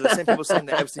bat are the same people saying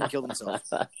that Epstein killed himself,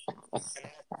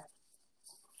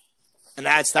 and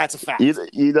that's a fact.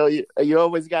 You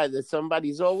always got that.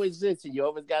 Somebody's always this, and you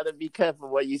always got to be careful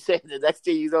what you say. The next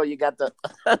thing you know, you got the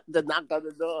the knock on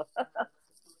the door.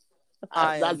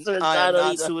 I am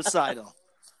not suicidal.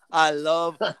 I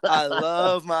love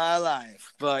my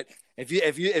life. But if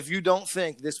you don't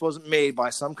think this wasn't made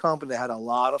by some company that had a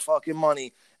lot of fucking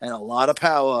money and a lot of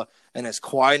power and is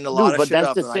quieting a lot of shit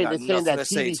up, the same that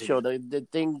TV show.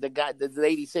 The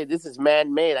lady said this is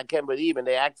man made. I can't believe, and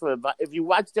they asked for it. If you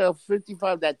watch the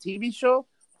 55 that TV show,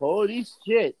 holy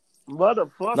shit,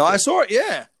 motherfucker! No, I saw it.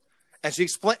 Yeah, and she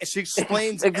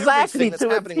explains exactly everything that's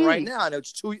happening right now.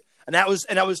 And that was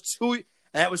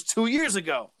 2 years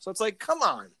ago. So it's like, come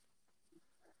on.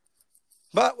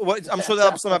 But I'm sure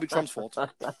that'll somehow be Trump's fault.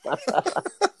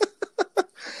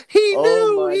 He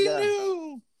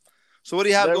knew. So what do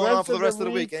you have going on for the rest of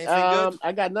the week? Anything good?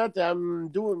 I got nothing.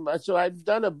 I've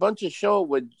done a bunch of shows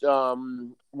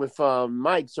with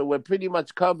Mike. So we're pretty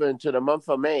much covering to the month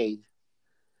of May.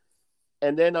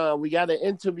 And then we got an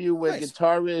interview with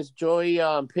guitarist Joey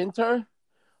Pinter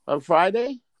on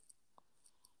Friday.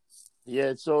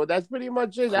 Yeah, so that's pretty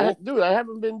much it. Cool. I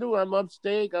haven't been doing. I'm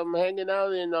upstate. I'm hanging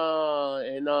out in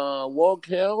Walk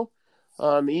Hill.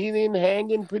 Eating,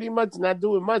 hanging, pretty much not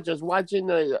doing much. Just watching.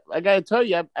 I gotta tell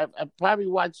you, I probably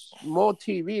watched more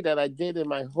TV than I did in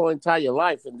my whole entire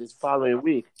life in this following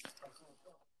week.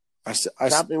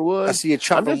 Chopping wood. I see you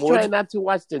chopping wood. I'm just trying not to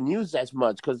watch the news as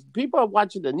much because people are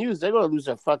watching the news. They're gonna lose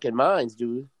their fucking minds,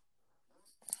 dude.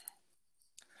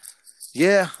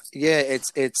 Yeah,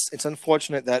 it's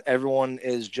unfortunate that everyone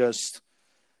is just,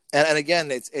 and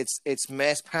again, it's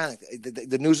mass panic.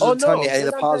 The news isn't telling you any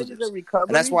of the positives, and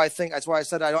that's why I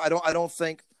said I don't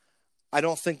think I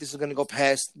don't think this is going to go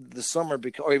past the summer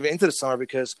or even into the summer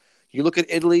because you look at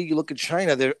Italy, you look at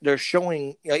China, they're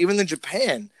showing, even in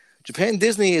Japan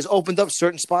Disney has opened up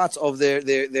certain spots of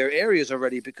their areas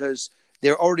already because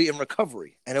they're already in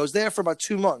recovery. And it was there for about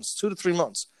 2 months, 2 to 3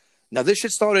 months. Now, this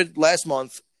shit started last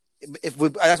month. That's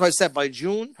why I said by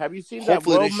June. Have you seen that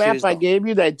world map I gave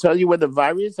you that tell you where the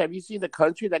virus? Have you seen the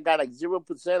country that got like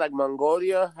 0%, like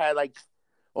Mongolia had like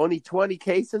only 20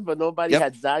 cases, but nobody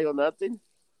had died or nothing?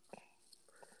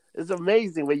 It's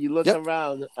amazing when you look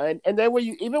around. And then when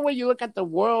you look at the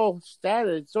world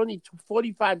status, it's only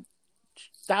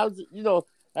 45,000,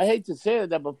 I hate to say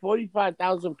that, but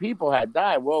 45,000 people had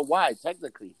died worldwide,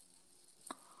 technically.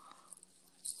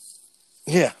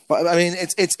 Yeah, but I mean,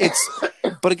 it's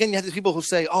but again, you have the people who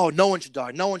say, "Oh, no one should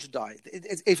die. No one should die."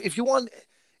 If you want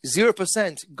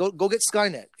 0%, go get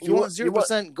Skynet. If you want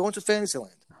 0%, go into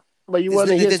Fantasyland. But you want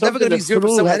to hear there's never going to be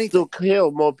 0% anything. Still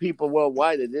kill more people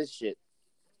worldwide than this shit.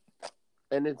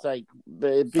 And it's like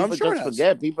people just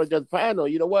forget. People just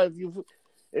paranoid. You know what?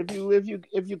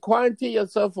 If you quarantine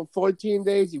yourself for 14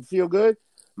 days, you feel good.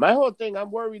 My whole thing,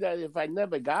 I'm worried that if I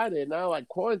never got it, now I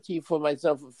quarantine for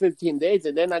myself for 15 days,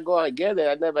 and then I go and get it.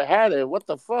 I never had it. What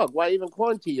the fuck? Why even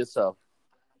quarantine yourself?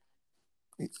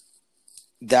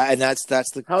 That's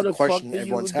the question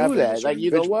everyone's having. That? Like, you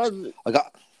know what?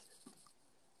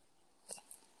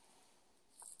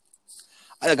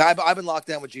 I've been locked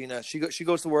down with Gina. She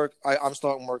goes to work. I'm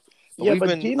starting work.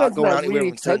 But Gina's not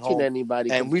really touching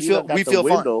anybody, and we feel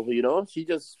window, fine.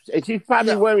 She's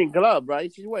probably wearing gloves,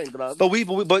 right? She's wearing gloves. But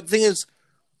the thing is,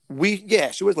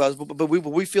 she wears gloves, but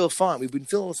we feel fine. We've been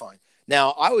feeling fine.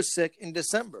 Now, I was sick in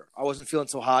December. I wasn't feeling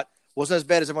so hot. Wasn't as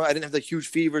bad as everyone. I didn't have the huge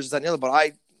fevers and the other, but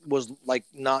I was like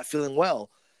not feeling well.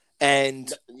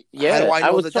 And how do I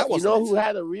know that wasn't? Who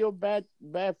had a real bad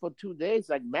for 2 days?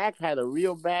 Like Mac had a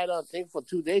real bad thing for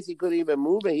 2 days. He couldn't even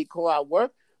move, and he called out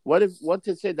work. What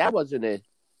to say that wasn't it?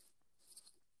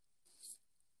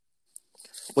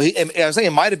 Well, I was saying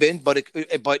it might have been, but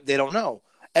they don't know.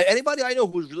 Anybody I know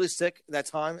who was really sick at that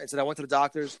time and said I went to the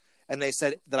doctors and they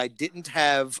said that I didn't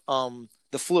have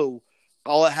the flu.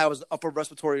 All I had was an upper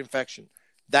respiratory infection.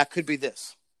 That could be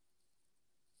this,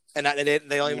 and they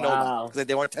don't even know about it because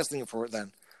they weren't testing for it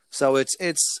then. So it's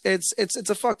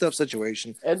a fucked up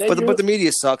situation. But the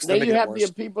media sucks. Then you have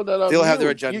the people that they'll have their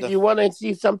agenda. You want to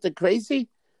see something crazy?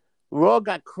 Raw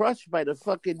got crushed by the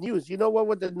fucking news. You know what?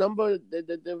 With the number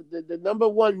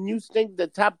one news thing, the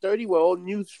top 30 were all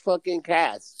news fucking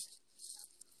casts.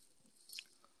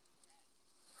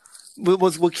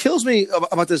 What kills me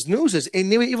about this news is they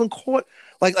never even caught.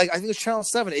 Like I think it was Channel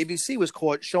 7, ABC was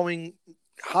caught showing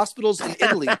hospitals in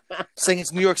Italy saying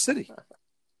it's New York City,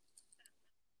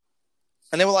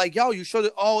 and they were like, "Yo, you showed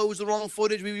it. Oh, it was the wrong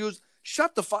footage we used."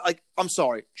 Shut the fuck. Like, I'm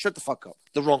sorry. Shut the fuck up.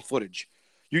 The wrong footage.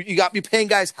 You got me paying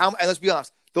guys how? And let's be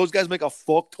honest, those guys make a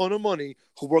fuck ton of money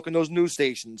who work in those news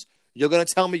stations. You're gonna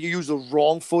tell me you use the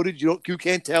wrong footage? You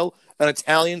can't tell an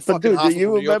Italian fucking hospital. Do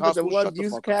you remember the one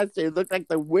newscast? It looked like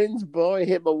the wind's blowing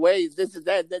him away. This is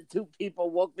that. Then two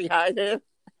people walk behind him.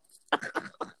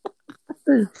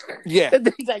 Yeah, and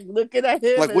they're like looking at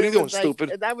him. Like, what are you doing,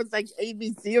 stupid? And that was like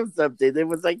ABC or something. It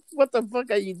was like, what the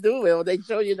fuck are you doing? Or they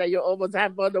show you that you're almost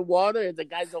half underwater, and the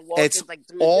guys are walking. It's like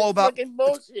all about fucking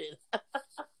bullshit.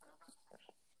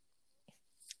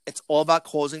 It's all about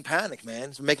causing panic, man.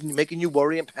 It's making you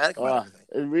worry and panic about everything.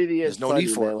 It really is. There's no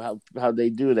need for it. How they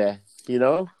do that, you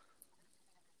know?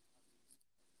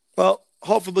 Well,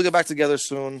 hopefully we'll get back together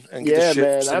soon and get this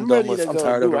shit man. I'm ready to go. I'm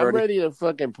tired of it already. I'm ready to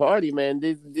fucking party, man.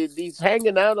 These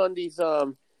hanging out on these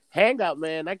hangout,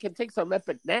 man. I can take some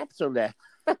epic naps on that.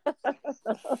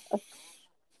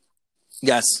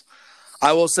 Yes.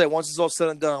 I will say, once it's all said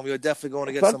and done, we are definitely going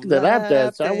to get some lap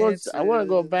dances. I want to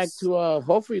go back to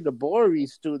hopefully the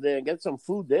Boris too there and get some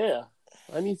food there.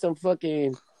 I need some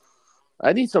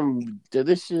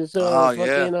delicious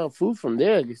food from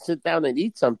there. Sit down and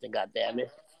eat something. Goddamn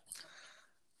it,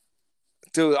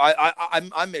 dude!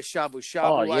 I miss shabu shabu.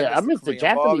 Oh yeah, I miss the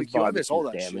Japanese barbecue. I miss all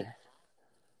that shit.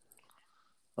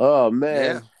 Oh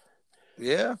man.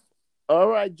 Yeah. All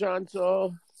right, John.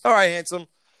 So. All right, handsome.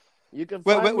 You can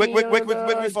find me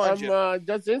where we find you?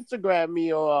 Just Instagram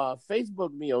me or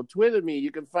Facebook me or Twitter me.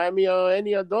 You can find me on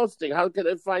any of those things. How can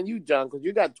I find you, John? Because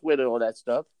you got Twitter, all that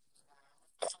stuff.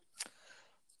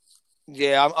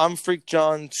 Yeah, I'm Freak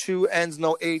John, 2 N's,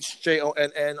 no H,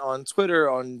 JONN on Twitter,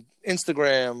 on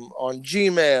Instagram, on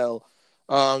Gmail,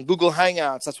 on Google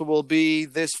Hangouts. That's where we'll be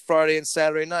this Friday and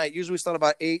Saturday night. Usually we start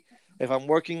about 8. If I'm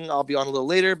working, I'll be on a little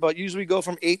later, but usually we go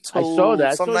from 8 till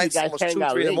some nights almost 2,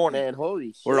 3 in the morning. Man, holy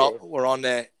shit. We're on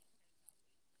that.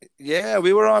 Yeah,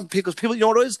 we were on because people, you know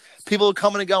what it is? People are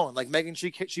coming and going. Like Megan,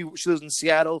 she lives in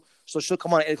Seattle, so she'll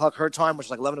come on at 8:00 her time, which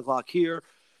is like 11:00 here.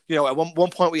 You know, at one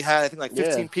point we had I think like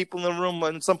 15 people in the room,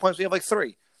 and at some points we have like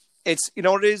 3. It's you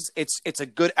know what it is? It's a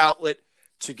good outlet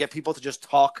to get people to just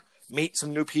talk, meet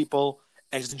some new people,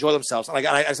 and just enjoy themselves. And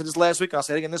I said this last week, and I'll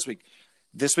say it again this week.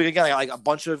 This week again, I got like a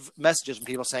bunch of messages from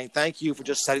people saying thank you for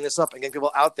just setting this up and getting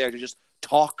people out there to just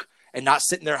talk and not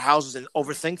sit in their houses and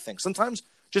overthink things. Sometimes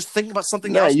just thinking about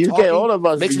something else. You talking, get all of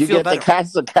us. Makes you you feel get better. the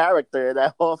cast of character and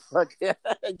that whole fucking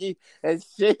and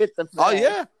shit. Oh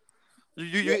yeah,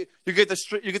 you get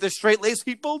the straight laced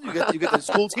people. You get the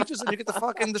school teachers, and you get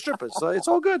the strippers. So it's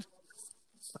all good.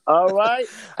 All right,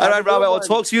 all right, Robert. I'll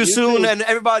talk to you soon, too. and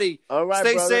everybody, all right,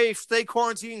 stay brother. safe, stay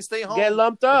quarantined, stay home. Get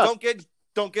lumped up.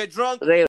 Don't get drunk.